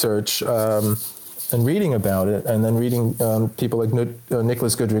the research and reading about it, and then reading people like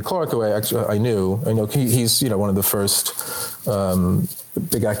Nicholas Goodrich Clark, who I knew, he's one of the first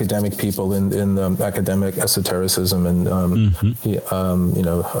big academic people in academic esotericism, and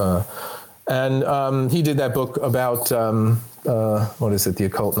he did that book about what is it? The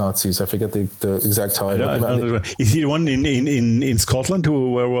occult Nazis. I forget the exact title. Is he the one in Scotland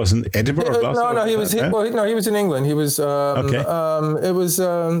who was in Edinburgh? No, he was in England. He was it was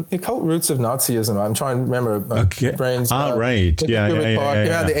the occult roots of Nazism. I'm trying to remember. Brains. Right. Came out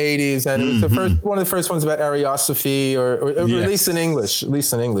in the 80s, and it was one of the first ones about Ariosophy, or at least in English.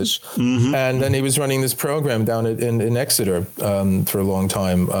 And then he was running this program down in Exeter for a long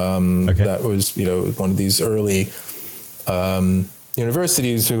time. That was one of these early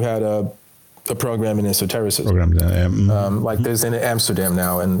universities who had a program in esotericism. Like there's in Amsterdam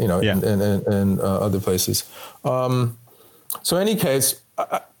now, and and other places. So in any case,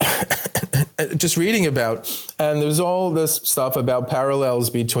 just reading about, and there's all this stuff about parallels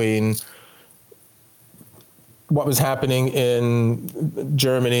between what was happening in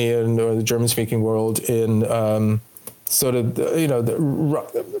Germany or the German-speaking world in sort of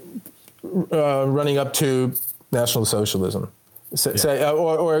running up to National Socialism.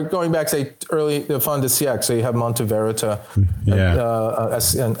 Or going back, say, early the fin de siècle. So you have Monteverita,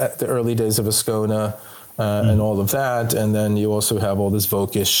 and at the early days of Ascona, and all of that, and then you also have all this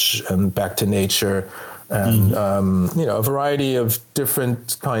Völkisch and Back to Nature, and a variety of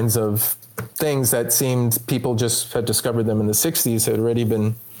different kinds of things that seemed people just had discovered them in the 60s, had already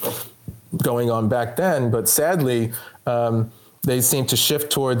been going on back then, but sadly they seem to shift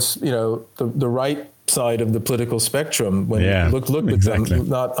towards the right side of the political spectrum when you look at them,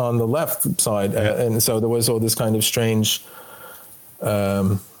 not on the left side. And so there was all this kind of strange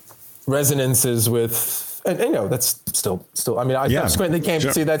resonances with, and that's still. I mean, I certainly came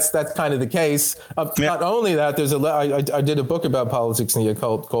to see that's kind of the case. Not only that, there's I did a book about politics and the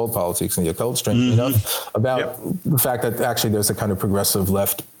occult, called Politics and the Occult, strangely enough, about the fact that actually there's a kind of progressive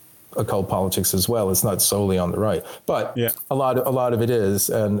left occult politics as well. It's not solely on the right, but a lot of it is.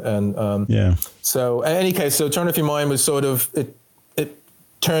 So in any case, so Turn Off Your Mind was sort of it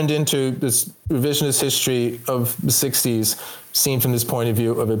turned into this revisionist history of the 60s, seen from this point of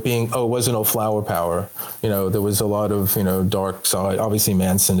view of it being, it wasn't all flower power. There was a lot of, dark side. Obviously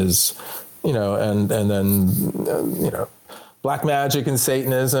Manson is, and then, black magic and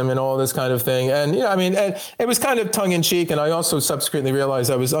Satanism and all this kind of thing. And, and it was kind of tongue in cheek. And I also subsequently realized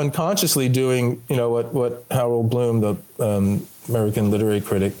I was unconsciously doing, what Harold Bloom, the American literary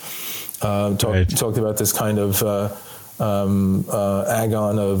critic, talked about, this kind of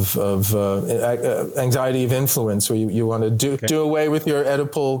agon of anxiety of influence, where you want to do away with your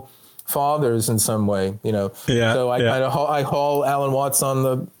Oedipal fathers in some way, So I kind of I haul Alan Watts on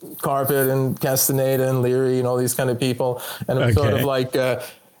the carpet, and Castaneda and Leary and all these kind of people, and I'm sort of like.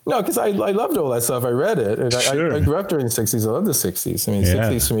 No, because I loved all that stuff. I read it. And I grew up during the 60s. I loved the 60s. I mean,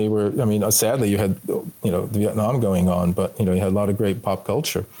 60s for me were, sadly you had, Vietnam going on, but, you had a lot of great pop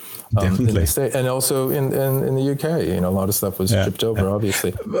culture. Definitely. And also in the UK, a lot of stuff was stripped over,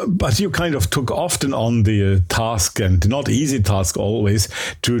 obviously. But you kind of took often on the task, and not easy task always,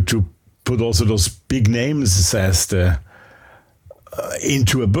 to put also those big names as the...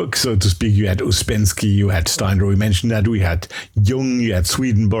 into a book, so to speak. You had Ouspensky, you had Steiner, we mentioned that, we had Jung, you had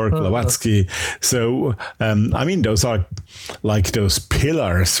Swedenborg, Blavatsky. So, those are like those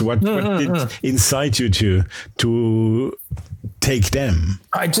pillars. What did incite you to take them?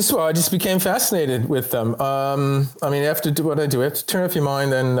 I just became fascinated with them. After what I do, after Turn Off Your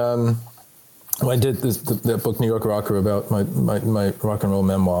Mind, and I did that book, New York Rocker, about my rock and roll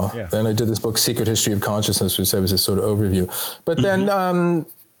memoir. Yeah. Then I did this book, Secret History of Consciousness, which was a sort of overview. But then,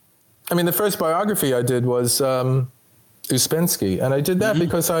 the first biography I did was Ouspensky, and I did that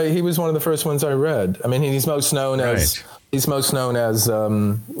because he was one of the first ones I read. I mean, he's most known as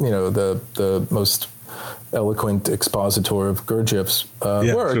the most eloquent expositor of Gurdjieff's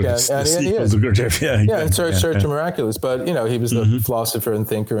work, and he is. Gurdjieff, and Search for Miraculous. But he was the philosopher and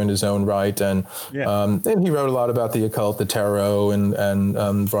thinker in his own right, and he wrote a lot about the occult, the tarot, and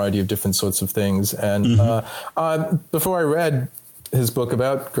a variety of different sorts of things. And before I read his book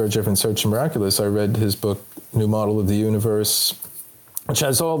about Gurdjieff and Search for Miraculous, I read his book New Model of the Universe, which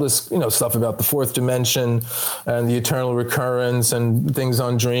has all this, stuff about the fourth dimension and the eternal recurrence and things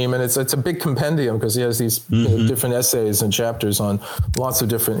on dream. And it's a big compendium, because he has these different essays and chapters on lots of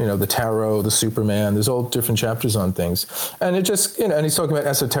different, the tarot, the Superman, there's all different chapters on things. And it just, and he's talking about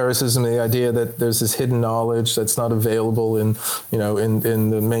esotericism, the idea that there's this hidden knowledge that's not available in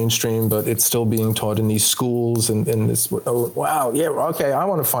the mainstream, but it's still being taught in these schools. And this, I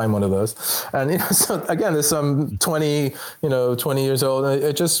want to find one of those. And, so again, there's some 20 years old.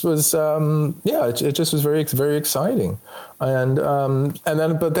 It just was, it just was very, very exciting, and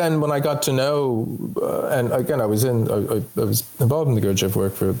then when I got to know, and again I was involved in the Gurdjieff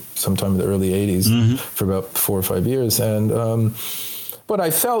work for some time in the early '80s for about 4 or 5 years, and what I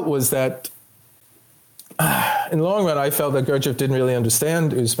felt was that in the long run, I felt that Gurdjieff didn't really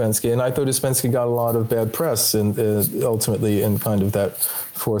understand Ouspensky, and I thought Ouspensky got a lot of bad press, ultimately in kind of that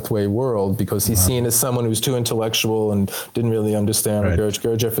fourth way world, because he's seen as someone who's too intellectual and didn't really understand. Right.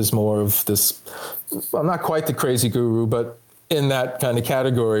 Gurdjieff is more of this, well, not quite the crazy guru, but in that kind of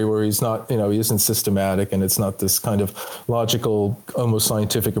category where he's not, he isn't systematic, and it's not this kind of logical, almost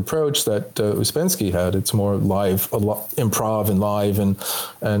scientific approach that Ouspensky had. It's more live, improv and live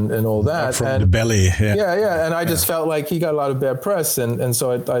and all that. From the belly. Yeah. And I just felt like he got a lot of bad press. And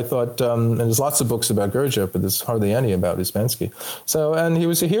so I thought, and there's lots of books about Gurdjieff, but there's hardly any about Ouspensky. So, and he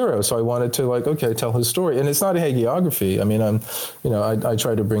was a hero. So I wanted to tell his story. And it's not a hagiography. I mean, I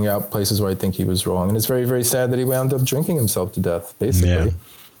try to bring out places where I think he was wrong. And it's very, very sad that he wound up drinking himself to death, basically.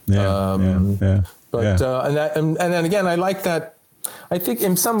 And then again, I like that I think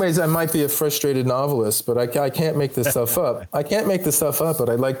in some ways I might be a frustrated novelist, but I can't make this stuff up. I can't make this stuff up, but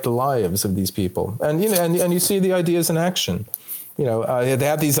I like the lives of these people. And, and you see the ideas in action. They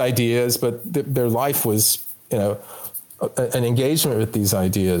have these ideas, but their life was, an engagement with these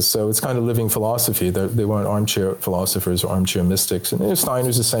ideas. So it's kind of living philosophy. They weren't armchair philosophers or armchair mystics. And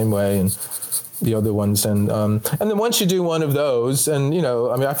Steiner's the same way, and the other ones. And then once you do one of those, and,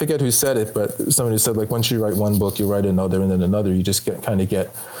 I forget who said it, but somebody said, like, once you write one book, you write another, and then another. You just get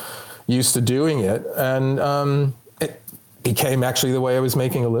used to doing it. And it became actually the way I was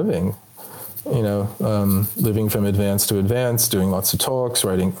making a living. Living from advance to advance, doing lots of talks,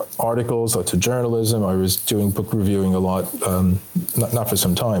 writing articles, lots of journalism. I was doing book reviewing a lot, not for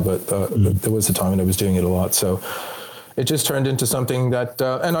some time, but there was a time when I was doing it a lot. So it just turned into something that,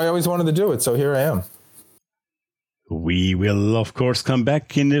 and I always wanted to do it. So here I am. We will, of course, come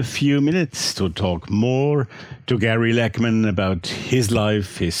back in a few minutes to talk more to Gary Lachman about his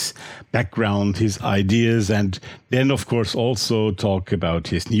life, his background, his ideas, and then, of course, also talk about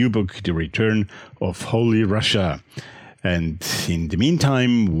his new book, The Return of Holy Russia. And in the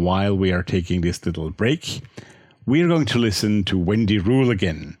meantime, while we are taking this little break, we are going to listen to Wendy Rule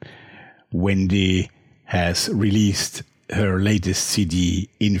again. Wendy has released her latest CD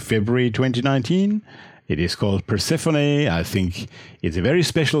in February 2019. It is called Persephone. I think it's a very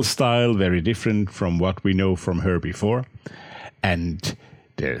special style, very different from what we know from her before. And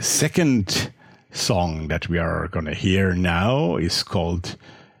the second song that we are going to hear now is called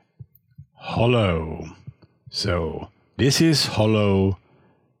Hollow. So this is Hollow,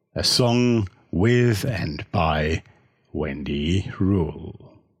 a song with and by Wendy Rule.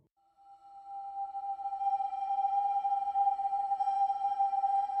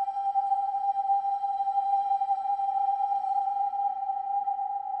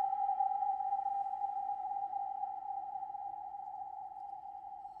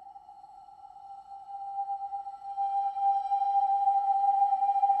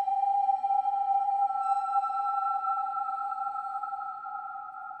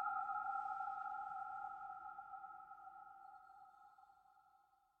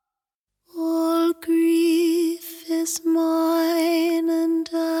 All grief is mine, and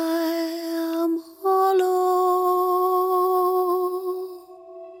I am hollow.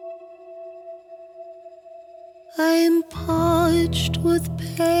 I am parched with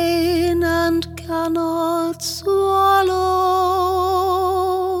pain and cannot swallow.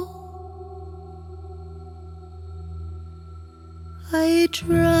 I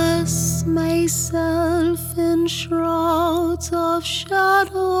dress myself in shrouds of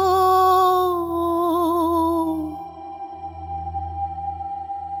shadow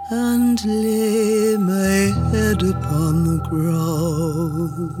and lay my head upon the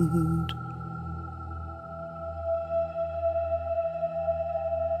ground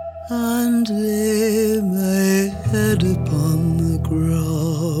and lay my head upon the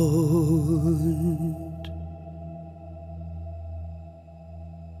ground.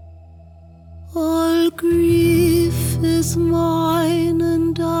 All grief is mine,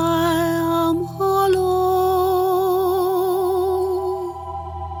 and I am hollow.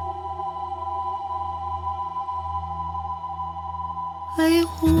 I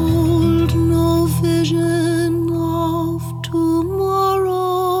hold no vision of tomorrow.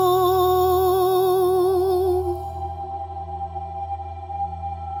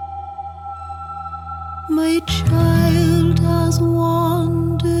 My child has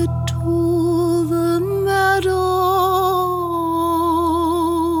wandered to the meadow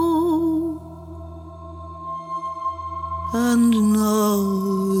and now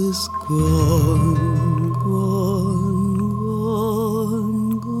is gone, gone,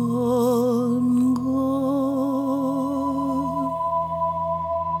 gone, gone, gone,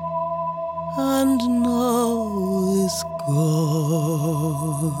 and now is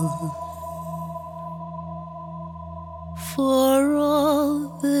gone. For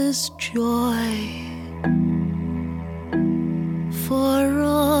all this joy, for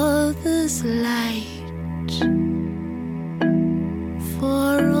all this light,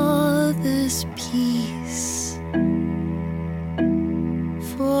 for all this peace,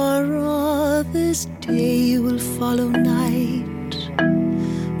 for all this day will follow night,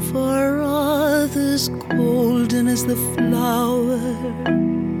 for all this golden as the flower,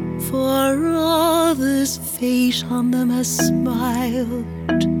 for all this fate on them has smiled,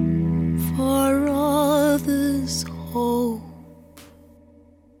 for all this hope,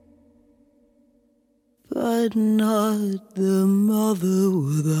 but not the mother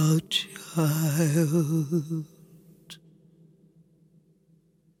without child.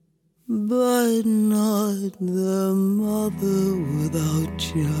 but not the mother without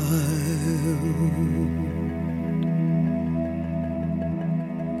child.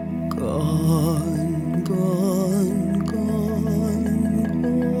 Gone, gone, gone,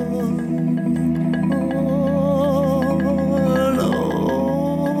 gone, oh.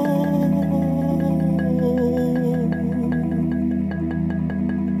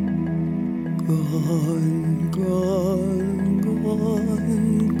 Gone, gone, gone, gone,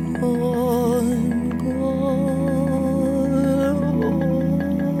 gone.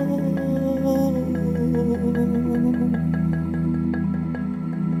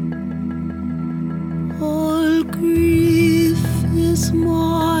 All grief is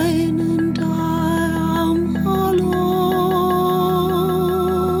mine and I am alone.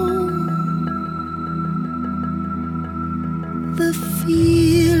 The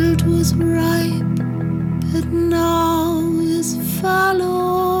field was ripe, but now is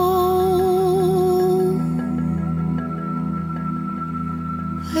fallow.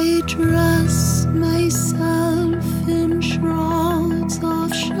 I dress myself in shrouds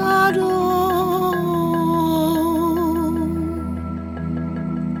of shadow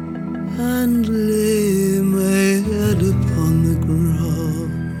and lay my head upon the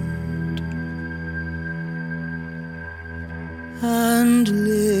ground and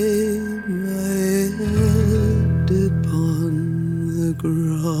lay my head upon the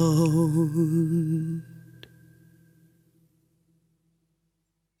ground.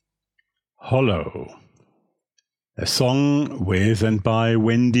 Hollow, a song with and by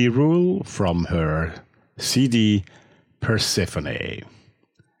Wendy Rule from her CD Persephone.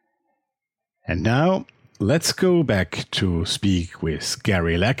 And now let's go back to speak with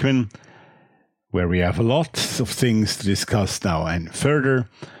Gary Lachman, where we have lots of things to discuss now and further.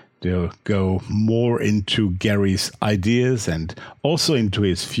 They'll go more into Gary's ideas and also into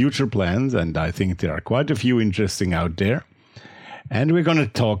his future plans, and I think there are quite a few interesting out there. And we're going to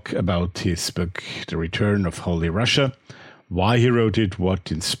talk about his book, The Return of Holy Russia, why he wrote it,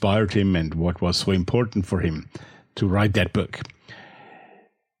 what inspired him, and what was so important for him to write that book.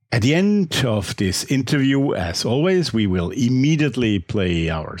 At the end of this interview, as always, we will immediately play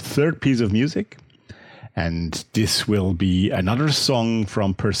our third piece of music. And this will be another song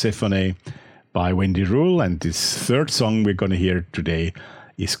from Persephone by Wendy Rule. And this third song we're going to hear today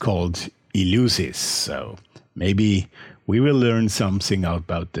is called Eleusis. So maybe we will learn something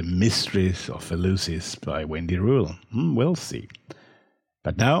about the mysteries of Eleusis by Wendy Rule. We'll see.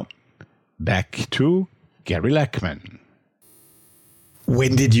 But now, back to Gary Lachman.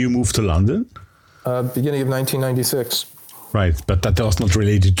 When did you move to London? Beginning of 1996. Right, but that was not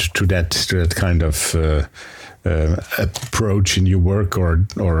related to that kind of approach in your work, or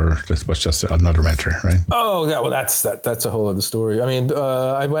that was just another matter, right? Oh yeah, well that's a whole other story. I mean,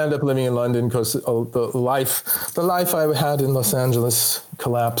 I wound up living in London because the life I had in Los Angeles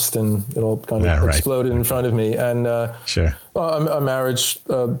collapsed and it all kind of exploded in front of me. And sure, our marriage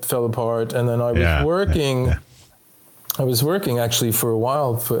fell apart, and then I was working. Yeah. I was working actually for a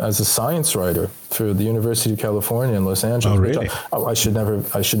while as a science writer for the University of California in Los Angeles. Oh, really? I should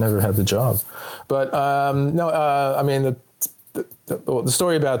never have the job. But I mean, the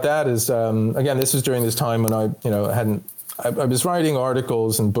story about that is, again, this was during this time when I was writing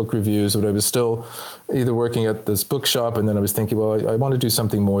articles and book reviews, but I was still either working at this bookshop, and then I was thinking, well, I want to do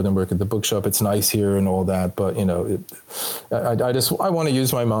something more than work at the bookshop. It's nice here and all that, but I want to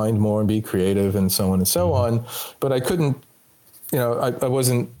use my mind more and be creative and so on and so on. But I couldn't, I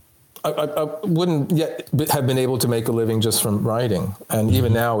wouldn't yet have been able to make a living just from writing. And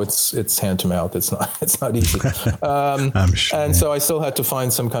even now it's hand to mouth. It's not easy. I'm sure. And so I still had to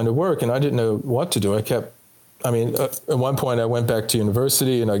find some kind of work, and I didn't know what to do. At one point I went back to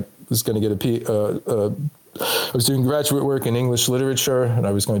university and I was going to get I was doing graduate work in English literature, and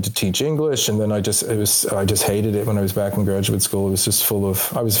I was going to teach English. And then I just hated it when I was back in graduate school. It was just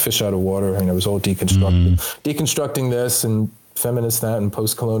I was a fish out of water, and I was all deconstructing this and feminist that and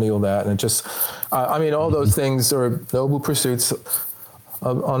post-colonial that. And it just, all those things are noble pursuits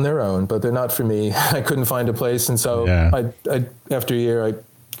on their own, but they're not for me. I couldn't find a place. And so I after a year, I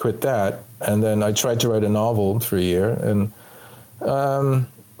quit that. And then I tried to write a novel for a year, and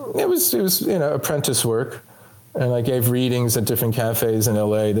it was apprentice work. And I gave readings at different cafes in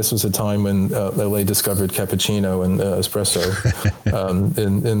LA. This was a time when LA discovered cappuccino and espresso in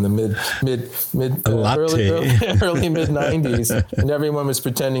the early mid 90s, and everyone was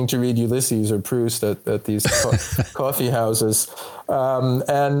pretending to read Ulysses or Proust at these coffee houses. But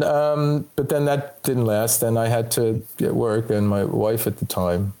then that didn't last, and I had to get work. And my wife at the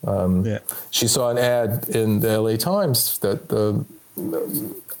time, she saw an ad in the LA Times that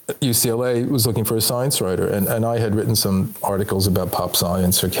UCLA was looking for a science writer, and I had written some articles about pop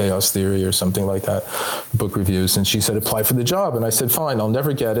science or chaos theory or something like that, book reviews, and she said, apply for the job. And I said, fine, I'll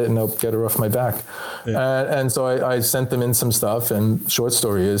never get it, and I'll get her off my back. Yeah. And so I sent them in some stuff, and short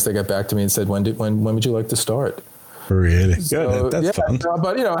story is they got back to me and said, when would you like to start? Really? So, good. That's fun.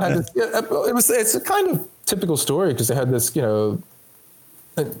 But, you know, I had this, it's a kind of typical story because I had this, you know,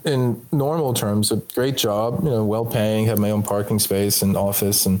 in normal terms, a great job, you know, well-paying, had my own parking space and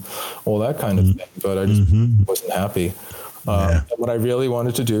office and all that kind of thing. But I just wasn't happy. What I really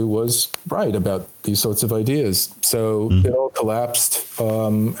wanted to do was write about these sorts of ideas. So it all collapsed.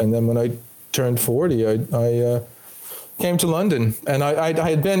 And then when I turned 40, I came to London. And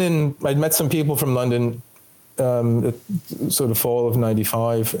I'd met some people from London sort of fall of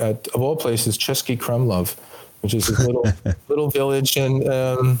 95 at, of all places, Český Krumlov, which is this little village in,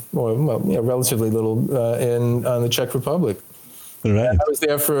 relatively little in the Czech Republic. Right. I was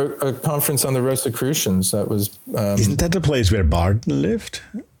there for a conference on the Rosicrucians. That was. Isn't that the place where Barton lived?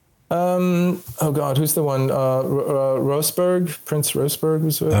 Oh God, who's the one? Rosberg, Prince Rosberg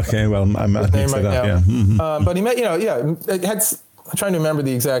was. Okay, well, I'm not name right now. Yeah. Mm-hmm. But he met, it had. I'm trying to remember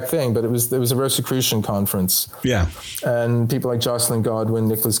the exact thing, but there was a Rosicrucian conference. Yeah. And people like Jocelyn Godwin,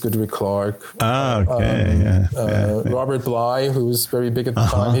 Nicholas Goodrich Clark. Robert Bly, who was very big at the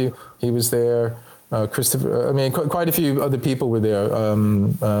time, he was there. Christopher, quite a few other people were there.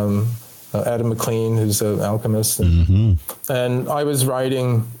 Adam McLean, who's an alchemist. And I was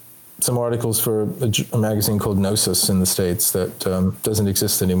writing some articles for a magazine called Gnosis in the States that doesn't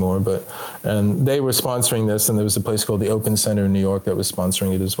exist anymore, and they were sponsoring this, and there was a place called the Open Center in New York that was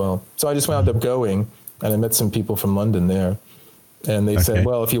sponsoring it as well. So I just wound up going, and I met some people from London there, and they said,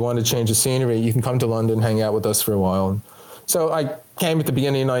 well, if you want to change the scenery, you can come to London, hang out with us for a while. So I came at the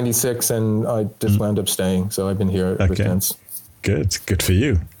beginning of 96, and I just wound up staying. So I've been here ever since. Good for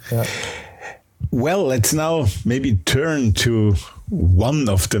you. Yeah. Well, let's now maybe turn to one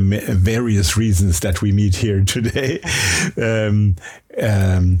of the various reasons that we meet here today.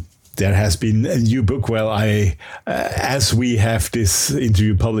 There has been a new book. Well, as we have this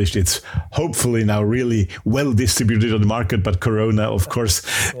interview published, it's hopefully now really well distributed on the market. But Corona, of course,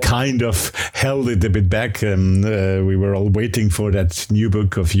 kind of held it a bit back. We were all waiting for that new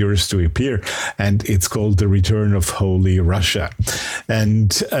book of yours to appear, and it's called The Return of Holy Russia.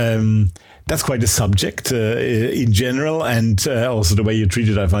 And that's quite a subject in general, and also the way you treat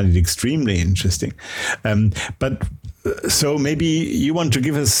it, I find it extremely interesting. So maybe you want to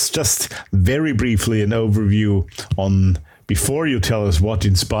give us just very briefly an overview on, before you tell us what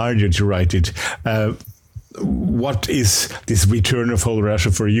inspired you to write it, what is this Return of Holy Russia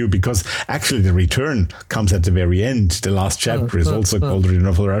for you? Because actually the return comes at the very end. The last chapter is also called Return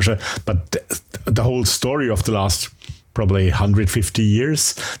of Holy Russia, but the whole story of the last probably 150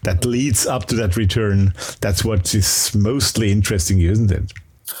 years that leads up to that return, that's what is mostly interesting you, isn't it?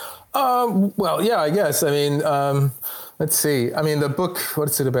 Well, yeah, I guess. Let's see. The book,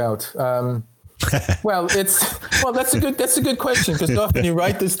 what's it about? That's a good question, because often you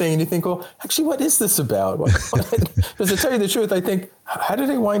write this thing and you think, well, actually, what is this about? Because to tell you the truth, I think, how did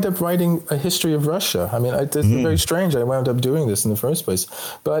I wind up writing a history of Russia? It's very strange. I wound up doing this in the first place.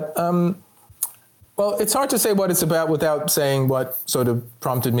 But, well, it's hard to say what it's about without saying what sort of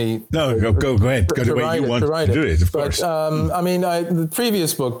prompted me. No, go ahead. Go the way you want to do it, of course. The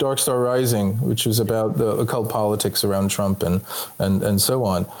previous book, Dark Star Rising, which was about the occult politics around Trump and so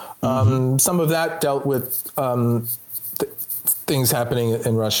on, some of that dealt with things happening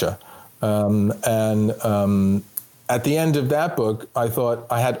in Russia. At the end of that book, I thought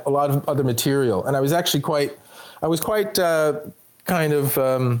I had a lot of other material, and I was actually quite what's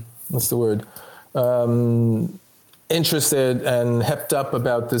the word? Interested and hepped up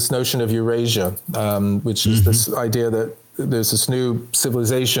about this notion of Eurasia, which is this idea that there's this new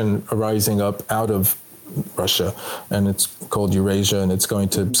civilization arising up out of Russia, and it's called Eurasia, and it's going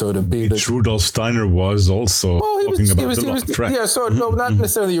to sort of be. Rudolf Steiner was also talking about the lot, right? Yeah, so not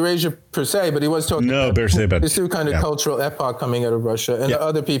necessarily Eurasia per se, but he was talking about this new kind of cultural epoch coming out of Russia, and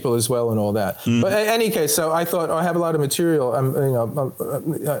other people as well, and all that. But in any case, so I thought, I have a lot of material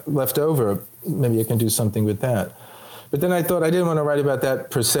left over. Maybe I can do something with that. But then I thought I didn't want to write about that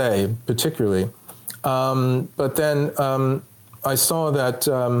per se, particularly. But then I saw that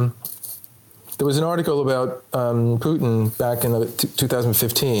there was an article about Putin back in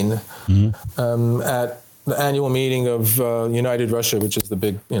 2015 at the annual meeting of United Russia, which is the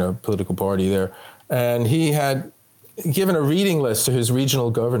big political party there. And he had given a reading list to his regional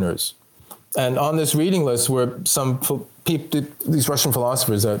governors. And on this reading list were some these Russian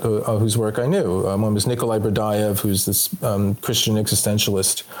philosophers whose work I knew. One was Nikolai Berdyaev, who's this Christian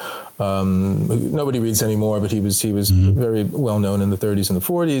existentialist. Who nobody reads anymore, but he was very well known in the 30s and the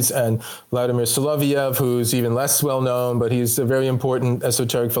 40s. And Vladimir Soloviev, who's even less well known, but he's a very important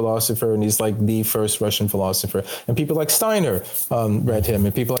esoteric philosopher, and he's like the first Russian philosopher. And people like Steiner read him,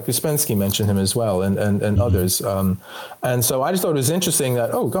 and people like Uspensky mentioned him as well, and others. And so I just thought it was interesting that,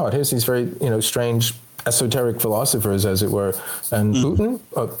 oh God, here's these very strange esoteric philosophers, as it were, and Putin,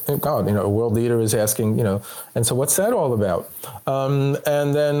 God, a world leader is asking, and so what's that all about?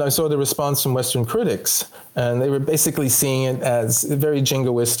 And then I saw the response from Western critics, and they were basically seeing it as a very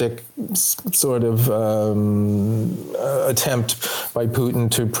jingoistic sort of attempt by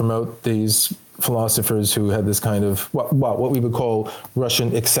Putin to promote these philosophers who had this kind of what we would call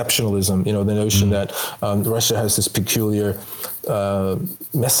Russian exceptionalism, the notion that Russia has this peculiar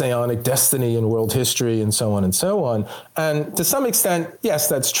messianic destiny in world history and so on and so on. And to some extent, yes,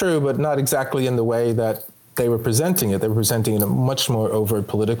 that's true, but not exactly in the way that they were presenting it. They were presenting it in a much more overt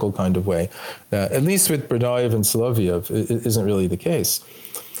political kind of way. At least with Berdyaev and Soloviev, it isn't really the case.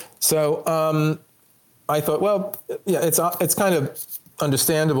 So I thought, well, yeah, it's kind of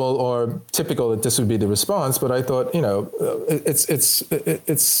understandable or typical that this would be the response, but I thought, it's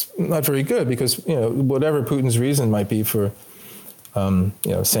not very good because, whatever Putin's reason might be for,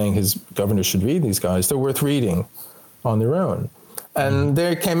 saying his governor should read these guys, they're worth reading on their own. And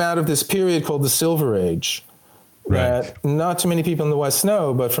they came out of this period called the Silver Age, that not too many people in the West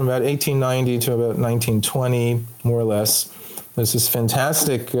know, but from about 1890 to about 1920, more or less, there's this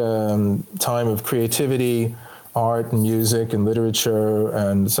fantastic time of creativity, art and music and literature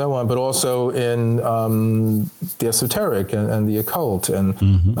and so on, but also in the esoteric and the occult and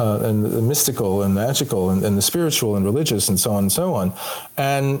the mystical and magical and the spiritual and religious and so on and so on.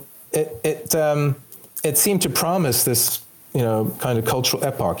 And it seemed to promise this, kind of cultural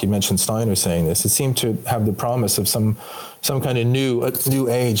epoch. You mentioned Steiner saying this. It seemed to have the promise of some kind of new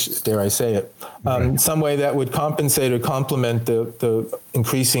age, dare I say it, some way that would compensate or complement the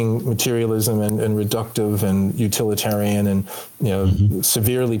increasing materialism and reductive and utilitarian and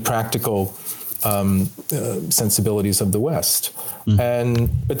severely practical sensibilities of the West.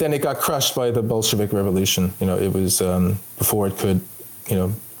 But then it got crushed by the Bolshevik Revolution. It was before it could,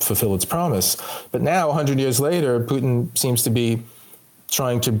 fulfill its promise. But now, 100 years later, Putin seems to be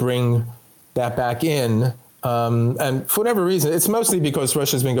trying to bring that back in. And for whatever reason, it's mostly because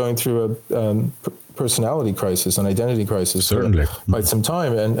Russia's been going through a personality crisis, an identity crisis for quite some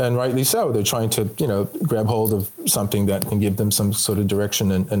time, and rightly so. They're trying to, grab hold of something that can give them some sort of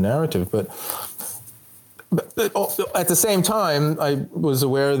direction and narrative. But at the same time, I was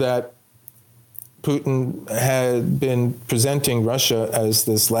aware that Putin had been presenting Russia as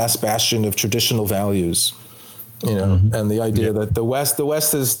this last bastion of traditional values, and the idea that the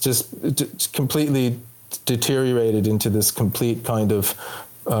West is just completely deteriorated into this complete kind of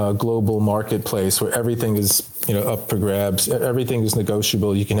global marketplace where everything is, up for grabs. Everything is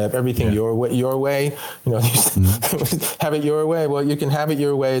negotiable. You can have everything your way. Have it your way. Well, you can have it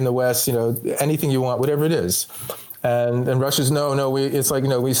your way in the West. Anything you want, whatever it is. And Russia's it's like,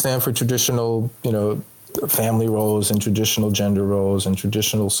 we stand for traditional, family roles and traditional gender roles and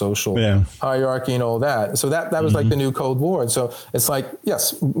traditional social hierarchy and all that. So that was like the new Cold War. And so it's like,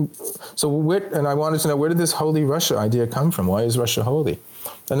 yes. So and I wanted to know, where did this holy Russia idea come from? Why is Russia holy?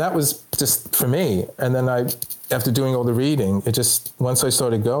 And that was just for me. And then after doing all the reading, once I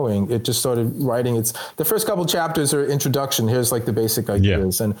started going, it just started writing. The first couple chapters are introduction. Here's like the basic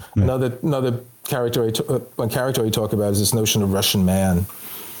ideas. And another character I talk about is this notion of Russian man.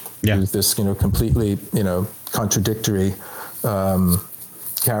 Who's this, completely, contradictory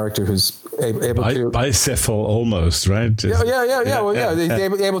character who's able to bicephal almost, right? They're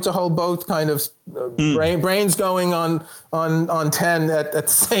able to hold both kind of brains going on 10 at the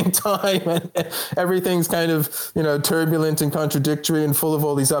same time, and everything's kind of turbulent and contradictory and full of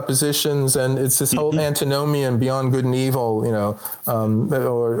all these oppositions, and it's this whole antinomian beyond good and evil,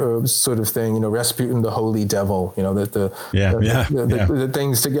 or sort of thing, Rasputin the holy devil, the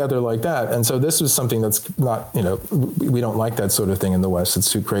things together like that. And so this was something that's not, we don't like that sort of thing in the West. It's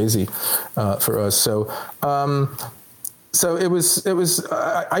too crazy for us. So it was.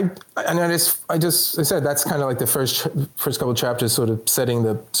 I said that's kind of like the first couple of chapters, sort of setting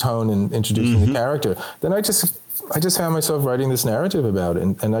the tone and introducing the character. Then I just found myself writing this narrative about it,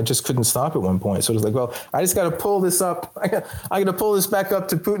 and I just couldn't stop at one point. So it was like, well, I just got to pull this up. I got to pull this back up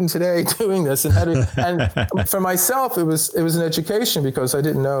to Putin today, doing this, and for myself, it was an education because I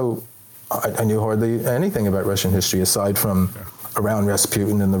didn't know. I knew hardly anything about Russian history aside from around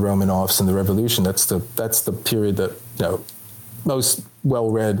Rasputin and the Romanovs and the revolution. That's the period that most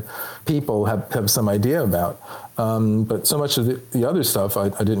well-read people have some idea about. But so much of the other stuff I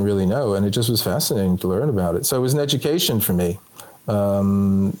didn't really know, and it just was fascinating to learn about it. So it was an education for me. At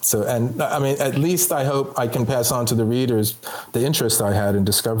least I hope I can pass on to the readers the interest I had in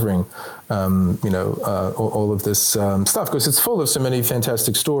discovering, all of this stuff, because it's full of so many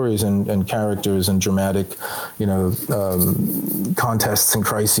fantastic stories and characters and dramatic, contests and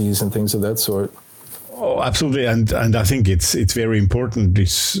crises and things of that sort. Oh, absolutely, and I think it's very important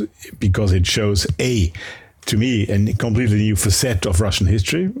because it shows to me, a completely new facet of Russian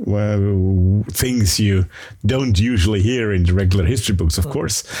history, where things you don't usually hear in the regular history books, of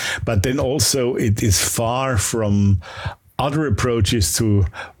course. But then also it is far from other approaches to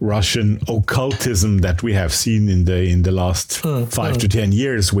Russian occultism that we have seen in the last 5 to 10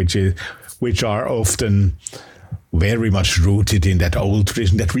 years, which are often very much rooted in that old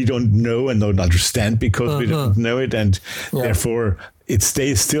tradition that we don't know and don't understand because we don't know it, and therefore it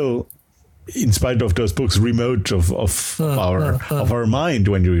stays still, in spite of those books, remote of our mind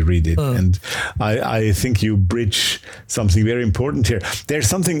when you read it. And I think you bridge something very important here. There's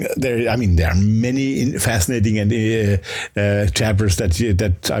something there. I mean, there are many fascinating chapters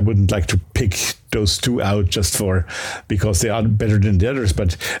that I wouldn't like to pick those two out just because they are better than the others.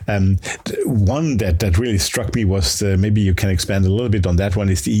 But one that really struck me was, maybe you can expand a little bit on that one,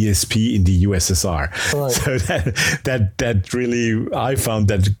 is the ESP in the USSR. Right. So that really, I found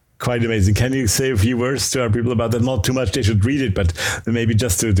that quite amazing. Can you say a few words to our people about that? Not too much; they should read it, but maybe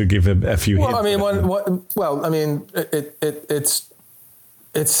just to give a few. Well,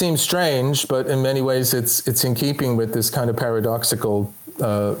 it seems strange, but in many ways, it's in keeping with this kind of paradoxical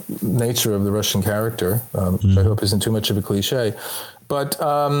nature of the Russian character, which I hope isn't too much of a cliche. But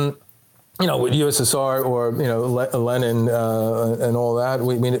with USSR or Lenin and all that,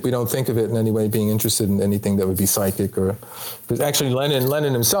 we don't think of it in any way being interested in anything that would be psychic, or because actually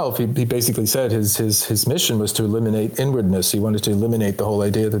Lenin himself, he basically said his mission was to eliminate inwardness. He wanted to eliminate the whole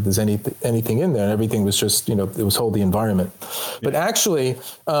idea that there's anything in there, and everything was just it was wholly environment. But actually,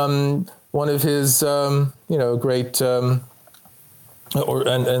 one of his great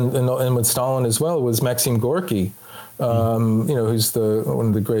and with Stalin as well was Maxim Gorky. Who's one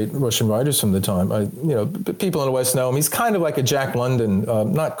of the great Russian writers from the time. People in the West know him. He's kind of like a Jack London,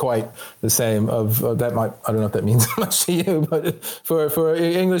 not quite the same. I don't know if that means much to you, but for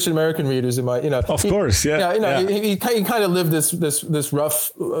English and American readers, it might. Of course, yeah. He kind of lived this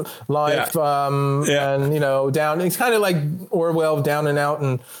rough life, and down. He's kind of like Orwell, down and out,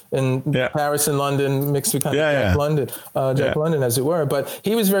 in Paris and London, mixed with kind of Jack London, as it were. But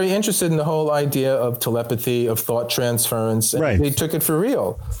he was very interested in the whole idea of telepathy, of thought transference, and he took it for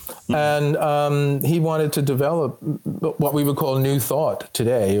real. And he wanted to develop what we would call new thought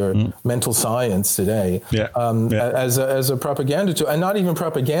today, or mental science today, as a propaganda tool, and not even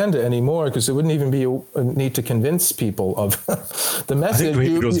propaganda anymore, because it wouldn't even be a need to convince people of the message. I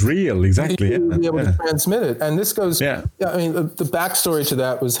think it was real, exactly. You would be able to transmit it. And this goes, the backstory to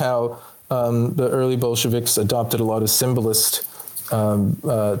that was how the early Bolsheviks adopted a lot of symbolist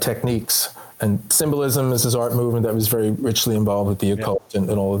techniques. And symbolism is this art movement that was very richly involved with the occult and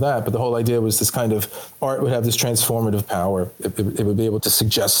all of that. But the whole idea was this kind of art would have this transformative power. It would be able to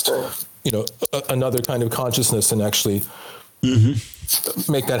suggest, another kind of consciousness and actually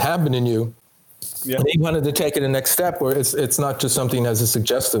make that happen in you. Yeah. And he wanted to take it a next step where it's not just something that has a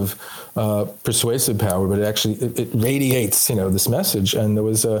suggestive, persuasive power, but it radiates, this message. And there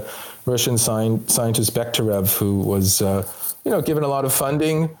was a Russian scientist, Bekhterev, who was, given a lot of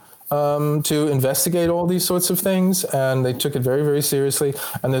funding to investigate all these sorts of things, and they took it very, very seriously.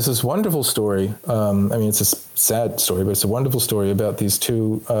 And there's this wonderful story. It's a sad story, but it's a wonderful story about these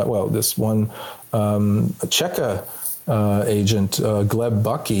two. This one Cheka agent, Gleb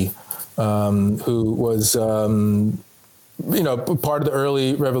Bucky, who was part of the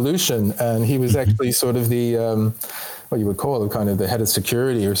early revolution, and he was actually sort of the what you would call it, kind of the head of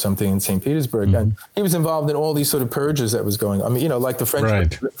security or something in St. Petersburg. And he was involved in all these sort of purges that was going on. Like the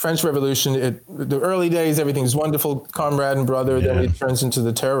French Revolution, the early days, everything's wonderful, comrade and brother, then it turns into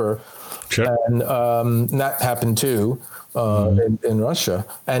the terror. Sure. And that happened too in Russia.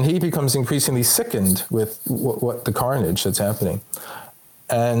 And he becomes increasingly sickened with what the carnage that's happening.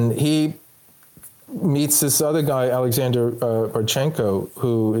 And he meets this other guy, Alexander Barchenko,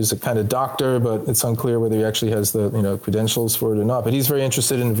 who is a kind of doctor, but it's unclear whether he actually has the credentials for it or not. But he's very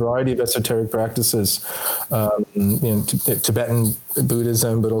interested in a variety of esoteric practices, Tibetan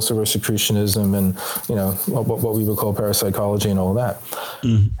Buddhism, but also Rosicrucianism, and what we would call parapsychology and all that.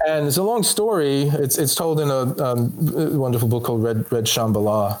 And it's a long story. It's told in a wonderful book called Red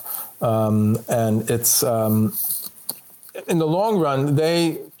Shambhala, and it's in the long run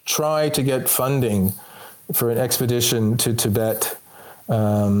they try to get funding for an expedition to Tibet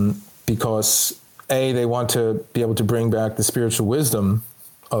because they want to be able to bring back the spiritual wisdom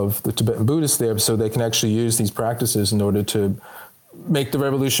of the Tibetan Buddhists there, so they can actually use these practices in order to make the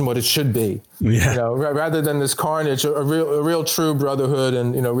revolution what it should be. Rather than this carnage, a real true brotherhood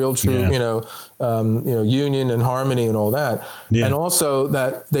and real true union and harmony and all that. And also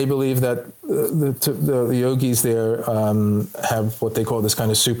that they believe that the yogis there have what they call this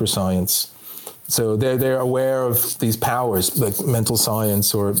kind of super science. So they're aware of these powers like mental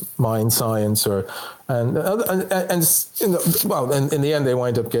science or mind science and in the end they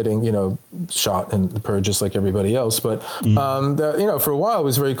wind up getting shot in the purge just like everybody else. But for a while it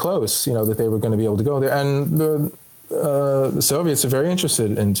was very close that they were going to be able to go there, and the Soviets are very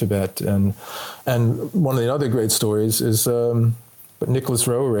interested in Tibet. And one of the other great stories is Nicholas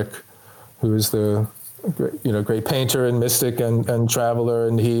Roerich, who is the great painter and mystic and traveler,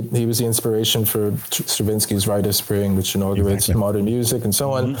 and he was the inspiration for Stravinsky's Rite of Spring, which inaugurates modern music and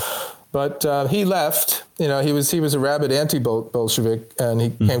so on. But he left. He was a rabid anti-Bolshevik, and he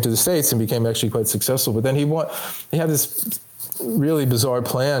came to the States and became actually quite successful. But then he had this really bizarre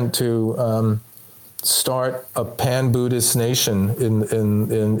plan to start a pan-Buddhist nation in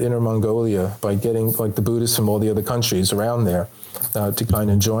Inner Mongolia by getting like the Buddhists from all the other countries around there to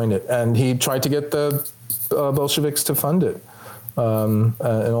kind of join it. And he tried to get the Bolsheviks to fund it and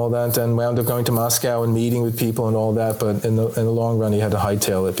all that, and wound up going to Moscow and meeting with people and all that. But in the long run, he had to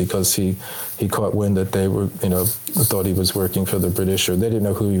hightail it because he caught wind that they were, thought he was working for the British, or they didn't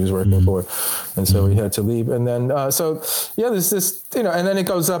know who he was working for. And so he had to leave. And then, there's this, and then it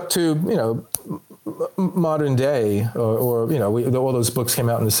goes up to, modern day, or all those books came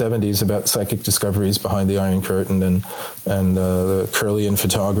out in the 70s about psychic discoveries behind the Iron Curtain and the Curlian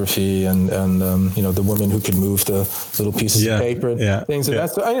photography and the woman who could move the little pieces of paper and things. And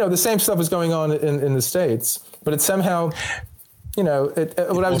that's the same stuff is going on in the States, but it's somehow what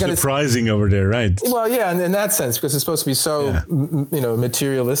I was going to surprising over there, right? Well, yeah, in that sense, because it's supposed to be so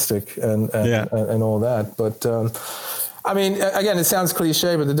materialistic and all that. But again, it sounds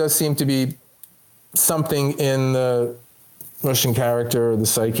cliche, but there does seem to be something in the Russian character or the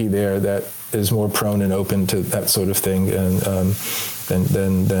psyche there that is more prone and open to that sort of thing than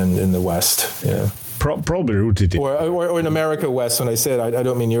in the West. Probably rooted in. Or in America West. When I said I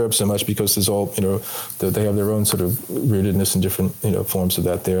don't mean Europe so much, because there's all they have their own sort of rootedness in different forms of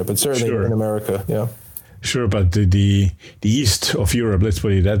that there. But certainly in America, Sure, but the east of Europe, let's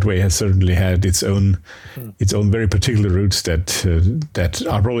put it that way, has certainly had its own very particular roots that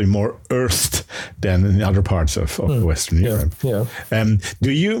are probably more earthed than in other parts of Western Europe.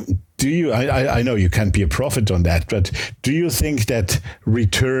 Do you? I know you can't be a prophet on that, but do you think that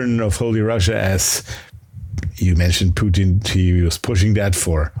return of Holy Russia, as you mentioned Putin, he was pushing that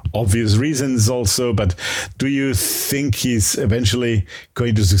for obvious reasons also, but do you think he's eventually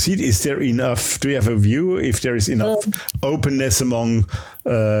going to succeed? Is there enough, do you have a view if there is enough openness among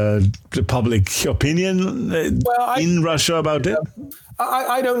the public opinion in Russia about it?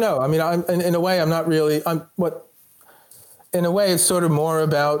 I don't know. I mean, in a way, in a way, it's sort of more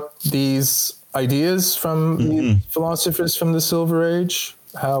about these ideas from the philosophers from the Silver Age,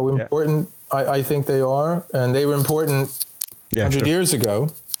 how important I think they are, and they were important 100 years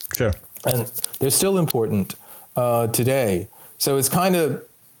ago. Sure. And they're still important today. So it's kind of,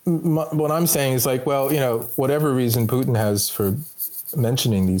 what I'm saying is like, well, whatever reason Putin has for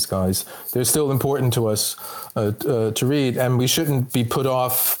mentioning these guys, they're still important to us to read, and we shouldn't be put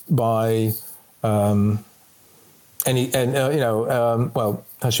off by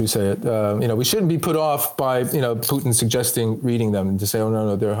how should we say it? We shouldn't be put off by Putin suggesting reading them and to say, oh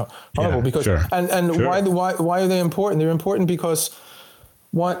no, they're horrible because why are they important? They're important because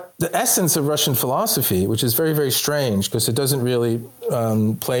what the essence of Russian philosophy, which is very, very strange because it doesn't really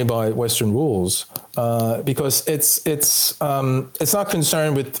play by Western rules, because it's not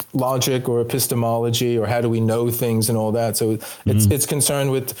concerned with logic or epistemology or how do we know things and all that. So it's concerned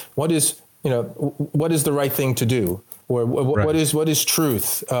with what is the right thing to do. Or what is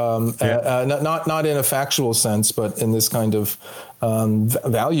truth? Not in a factual sense, but in this kind of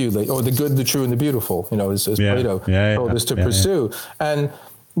value, or the good, the true, and the beautiful. As Plato told us to pursue. And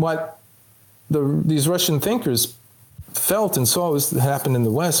what these Russian thinkers felt and saw was happened in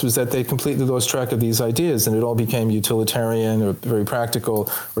the West was that they completely lost track of these ideas, and it all became utilitarian or very practical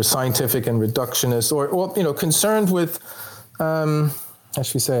or scientific and reductionist, or you know, concerned with how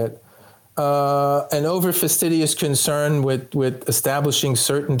should we say it, an over fastidious concern with establishing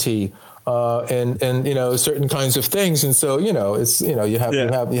certainty and you know, certain kinds of things. And so, you know, it's, you know, you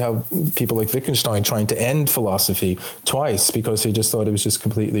have people like Wittgenstein trying to end philosophy twice because he just thought it was just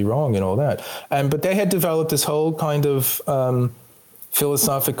completely wrong and all that. But they had developed this whole kind of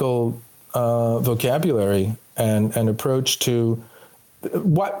philosophical vocabulary and approach to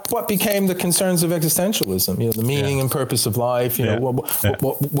what became the concerns of existentialism, you know, the meaning and purpose of life, you know,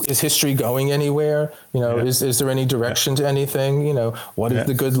 what, is history going anywhere? You know, is there any direction to anything? You know, what is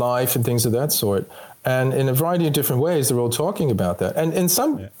the good life and things of that sort? And in a variety of different ways, they're all talking about that. And in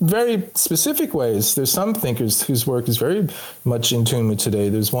some very specific ways, there's some thinkers whose work is very much in tune with today.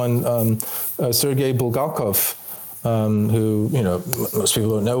 There's one, Sergei Bulgakov, who, you know, most people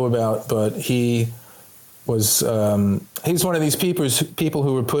don't know about, but he was he's one of these people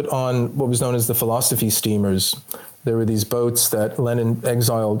who were put on what was known as the philosophy steamers. There were these boats that Lenin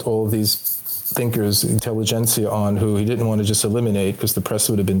exiled all of these thinkers, intelligentsia, on, who he didn't want to just eliminate because the press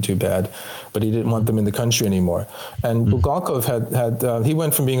would have been too bad, but he didn't want them in the country anymore. And Bulgakov had he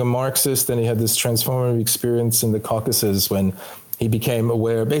went from being a Marxist, then he had this transformative experience in the Caucasus when he became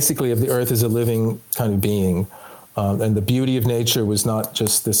aware basically of the earth as a living kind of being, and the beauty of nature was not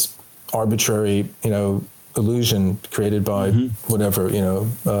just this arbitrary, you know, illusion created by whatever, you know,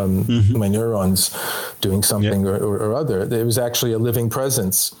 my neurons doing something or other. It was actually a living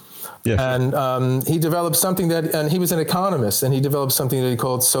presence. Yes. And he developed something and he was an economist, and he developed something that he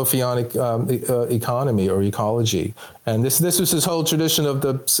called Sophionic economy or ecology. And this was his whole tradition of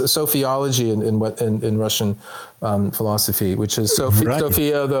the sophiology in Russian philosophy, which is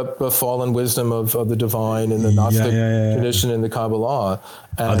Sophia, the fallen wisdom of the divine, in the Gnostic tradition in the Kabbalah.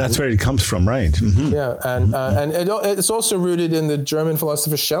 And that's where it comes from, right? Mm-hmm. Yeah, and it's also rooted in the German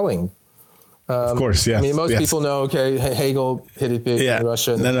philosopher Schelling. Of course, yeah. I mean, most people know, okay, Hegel hit it big in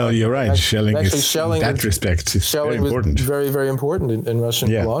Russia. No, you're right. Schelling is, in that respect, is very important. Very, very important in Russian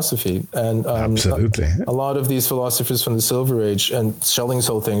philosophy. And absolutely. A lot of these philosophers from the Silver Age, and Schelling's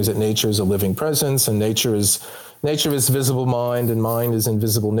whole thing is that nature is a living presence, and nature is visible mind, and mind is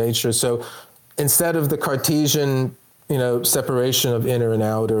invisible nature. So instead of the Cartesian, you know, separation of inner and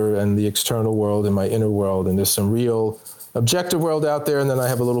outer, and the external world and my inner world, and there's some real objective world out there, and then I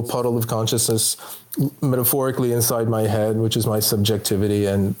have a little puddle of consciousness metaphorically inside my head, which is my subjectivity,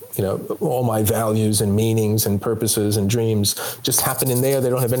 and, you know, all my values and meanings and purposes and dreams just happen in there. They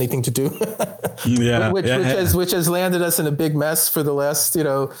don't have anything to do. Which has landed us in a big mess for the last, you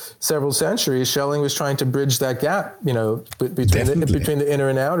know, several centuries. Schelling was trying to bridge that gap, you know, between the inner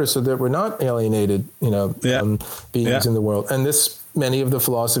and outer, so that we're not alienated, you know, beings in the world. And many of the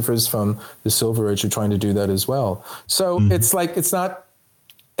philosophers from the Silver Age are trying to do that as well. So it's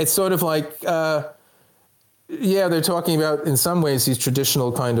sort of like, they're talking about, in some ways, these traditional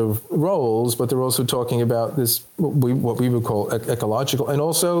kind of roles, but they're also talking about this, what we would call ecological, and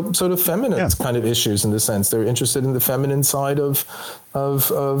also sort of feminine kind of issues, in the sense they're interested in the feminine side of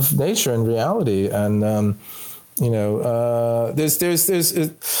nature and reality. And, you know,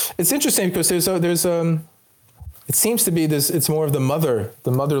 it's interesting because it seems to be this, it's more of the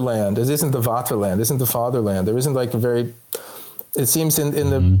motherland. It isn't the Vaterland, it isn't the fatherland. There isn't like a very, it seems in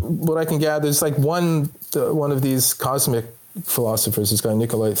the, what I can gather, it's like one of these cosmic philosophers, this guy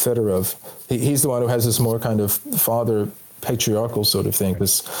Nikolai Fedorov. He's the one who has this more kind of father patriarchal sort of thing.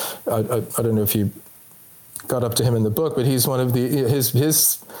 This, I don't know if you got up to him in the book, but he's one of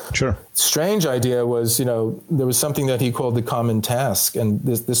his strange idea was, you know, there was something that he called the common task, and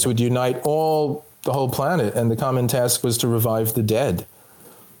this would unite the whole planet, and the common task was to revive the dead.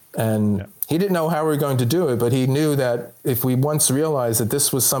 And he didn't know how we were going to do it, but he knew that if we once realized that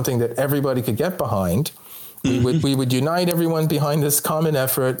this was something that everybody could get behind, we would unite everyone behind this common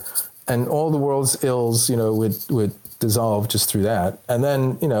effort, and all the world's ills, you know, would dissolve just through that. And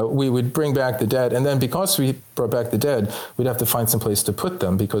then, you know, we would bring back the dead. And then because we brought back the dead, we'd have to find some place to put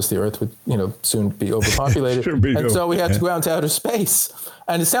them, because the earth would, you know, soon be overpopulated. So we had to go out into outer space.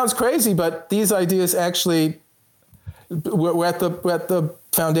 And it sounds crazy, but these ideas actually were at the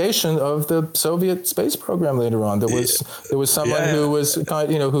foundation of the Soviet space program later on. There was someone who was who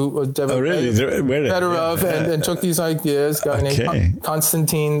was Fedorov and took these ideas, a guy named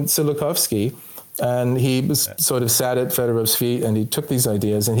Konstantin Tsiolkovsky, and he was sort of sat at Fedorov's feet, and he took these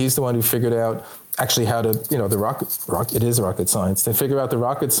ideas, and he's the one who figured out actually how to, you know, the rocket, it is rocket science. They figure out the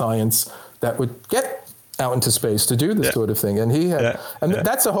rocket science that would get out into space to do this sort of thing. And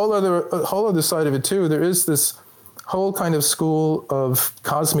that's a whole other side of it too. There is this whole kind of school of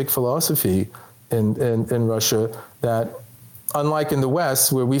cosmic philosophy in Russia that, unlike in the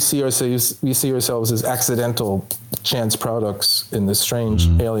West, where we see ourselves as accidental chance products in this strange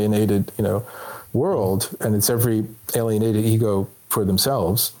alienated, world, and it's every alienated ego for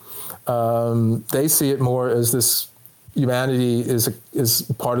themselves. They see it more as this humanity is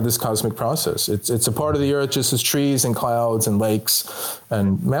part of this cosmic process. It's a part of the earth, just as trees and clouds and lakes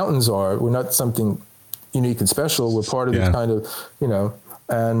and mountains are. We're not something unique and special. We're part of this kind of,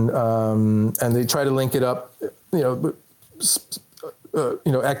 and they try to link it up,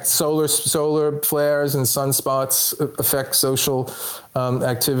 solar flares and sunspots affect social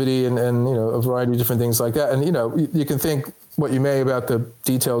activity and a variety of different things like that. And you can think what you may about the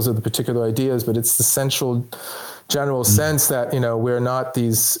details of the particular ideas, but it's the central general sense that we're not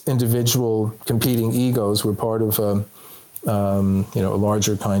these individual competing egos. We're part of a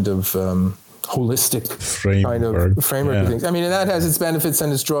larger kind of holistic framework of things. I mean, and that has its benefits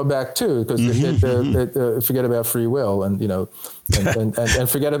and its drawback too, because forget about free will and and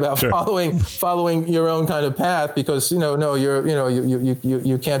forget about following your own kind of path, because you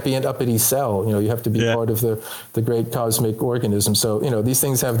can't be an uppity cell. You have to be part of the great cosmic organism. So these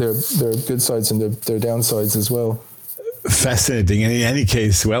things have their good sides and their downsides as well. Fascinating. And in any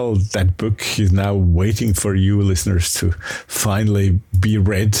case, well, that book is now waiting for you listeners to finally be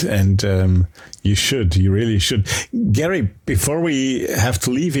read, and you really should. Gary, before we have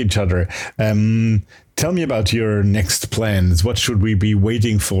to leave each other, tell me about your next plans. What should we be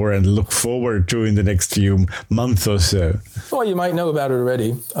waiting for and look forward to in the next few months or so? Well, you might know about it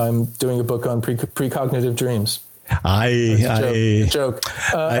already. I'm doing a book on precognitive dreams. I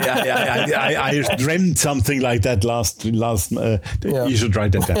dreamt something like that last. You should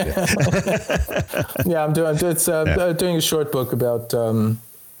write that down. Yeah, I'm doing a short book about.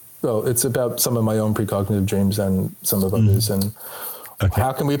 It's about some of my own precognitive dreams and some of others, and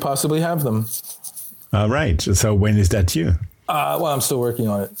how can we possibly have them? Right. So when is that due? I'm still working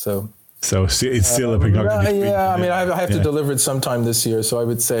on it. So it's still a precognitive dream. Yeah, I mean, I have to deliver it sometime this year, so I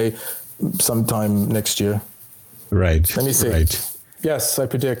would say sometime next year. Right. Let me see. Right. Yes, I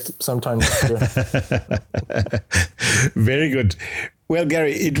predict sometime next year. Very good. Well,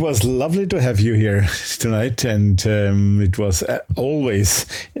 Gary, it was lovely to have you here tonight, and it was always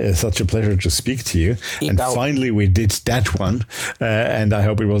such a pleasure to speak to you. Finally, we did that one, and I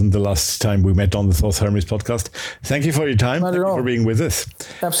hope it wasn't the last time we met on the Thoth Hermes podcast. Thank you for your time. Thank you for being with us.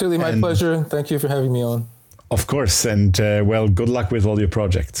 Absolutely, my pleasure. Thank you for having me on. Of course, and good luck with all your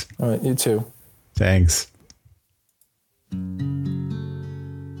projects. All right, you too. Thanks.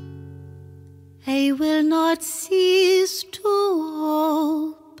 I will not cease to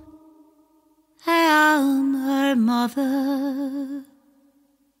hope I am her mother,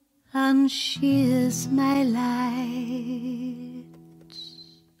 and she is my light.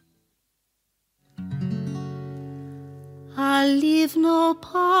 I'll leave no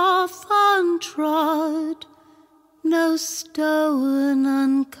path untrod, no stone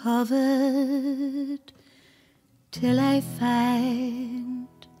uncovered, till I find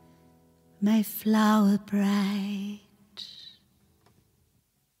my flower bright.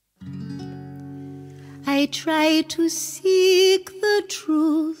 I try to seek the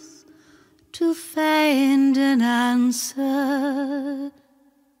truth, to find an answer.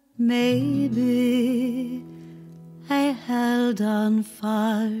 Maybe I held on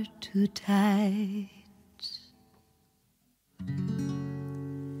far too tight.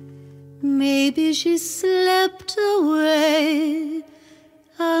 Maybe she slipped away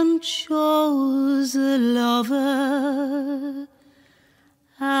and chose a lover,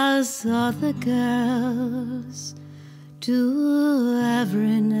 as other girls do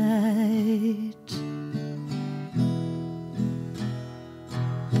every night.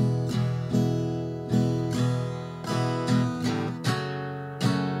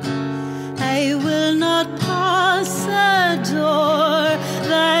 I will not pass a door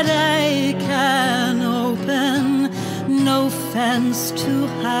that I can open, no fence to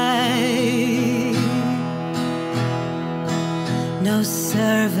hide, no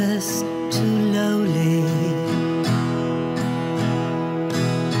service too lowly.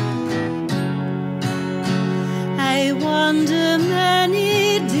 I wander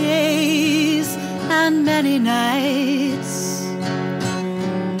many days and many nights,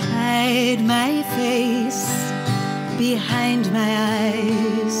 hide my face behind my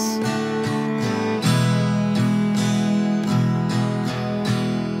eyes.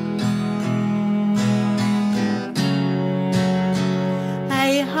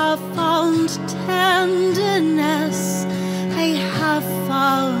 I have found tender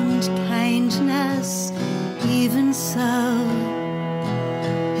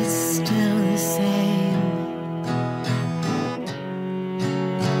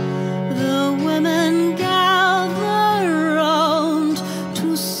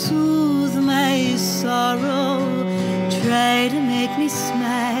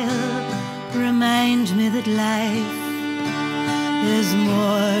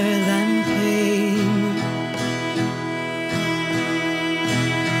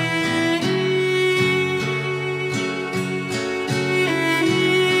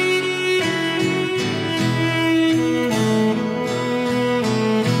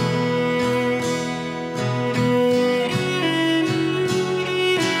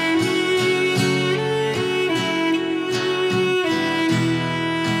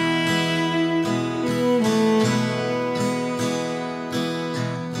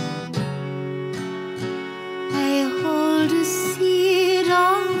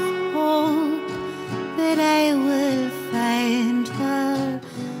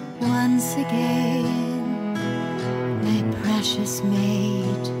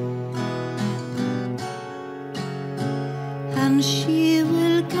and she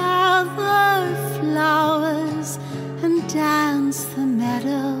will gather flowers and dance the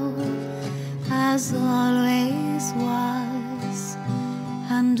meadow as always was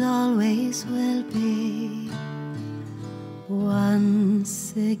and always will be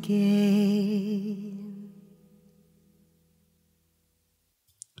once again.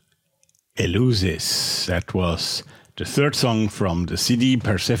 Eleusis, that was the third song from the CD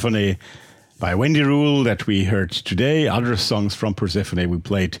Persephone by Wendy Rule that we heard today. Other songs from Persephone we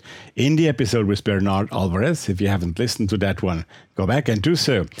played in the episode with Bernard Alvarez. If you haven't listened to that one, go back and do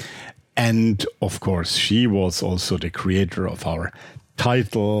so. And of course, she was also the creator of our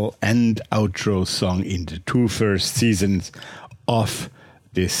title and outro song in the 2 first seasons of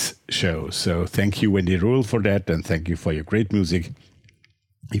this show. So thank you, Wendy Rule, for that, and thank you for your great music.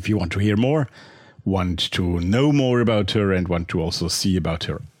 If you want to hear more, want to know more about her, and want to also see about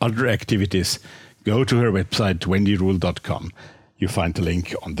her other activities, go to her website, wendyrule.com. You find the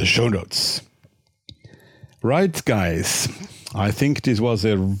link on the show notes. Right, guys, I think this was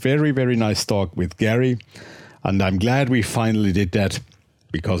a very, very nice talk with Gary, and I'm glad we finally did that,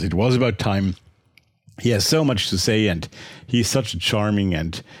 because it was about time. He has so much to say, and he's such a charming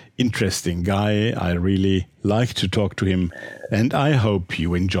and interesting guy. I really like to talk to him, and I hope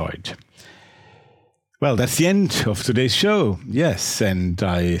you enjoyed. Well, that's the end of today's show. Yes, and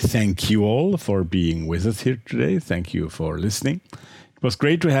I thank you all for being with us here today. Thank you for listening. It was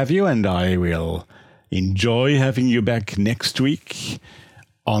great to have you, and I will enjoy having you back next week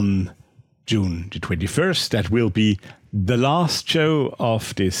on June the 21st. That will be the last show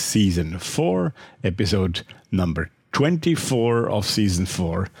of this season 4, episode number 24 of season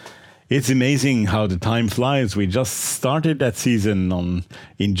 4. It's amazing how the time flies. We just started that season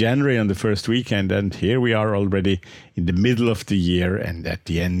in January on the first weekend, and here we are already in the middle of the year and at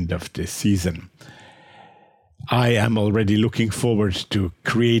the end of this season. I am already looking forward to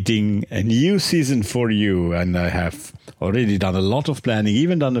creating a new season for you, and I have already done a lot of planning,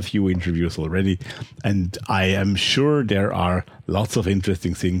 even done a few interviews already, and I am sure there are lots of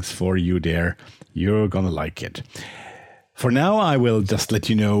interesting things for you there. You're gonna like it. For now, I will just let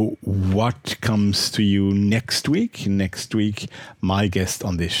you know what comes to you next week. Next week, my guest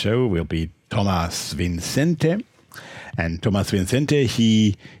on this show will be Thomas Vincente. And Thomas Vincente,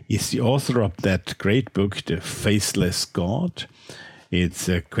 he is the author of that great book, The Faceless God. It's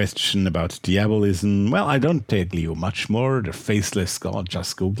a question about diabolism. Well, I don't tell you much more. The Faceless God,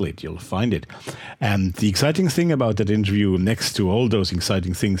 just Google it, you'll find it. And the exciting thing about that interview, next to all those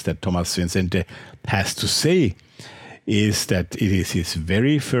exciting things that Thomas Vincente has to say, is that it is his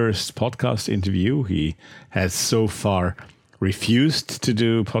very first podcast interview. He has so far refused to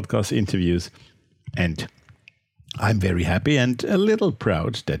do podcast interviews, and I'm very happy and a little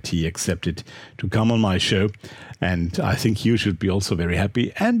proud that he accepted to come on my show. And I think you should be also very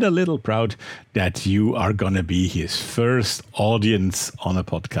happy and a little proud that you are going to be his first audience on a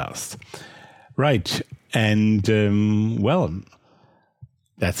podcast. Right. And, well,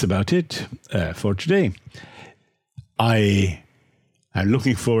 that's about it for today. I'm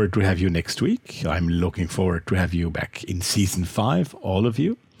looking forward to have you next week. I'm looking forward to have you back in season 5, all of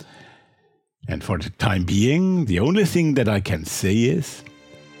you. And for the time being, the only thing that I can say is,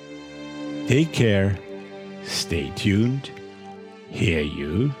 take care, stay tuned, hear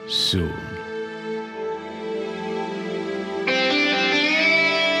you soon.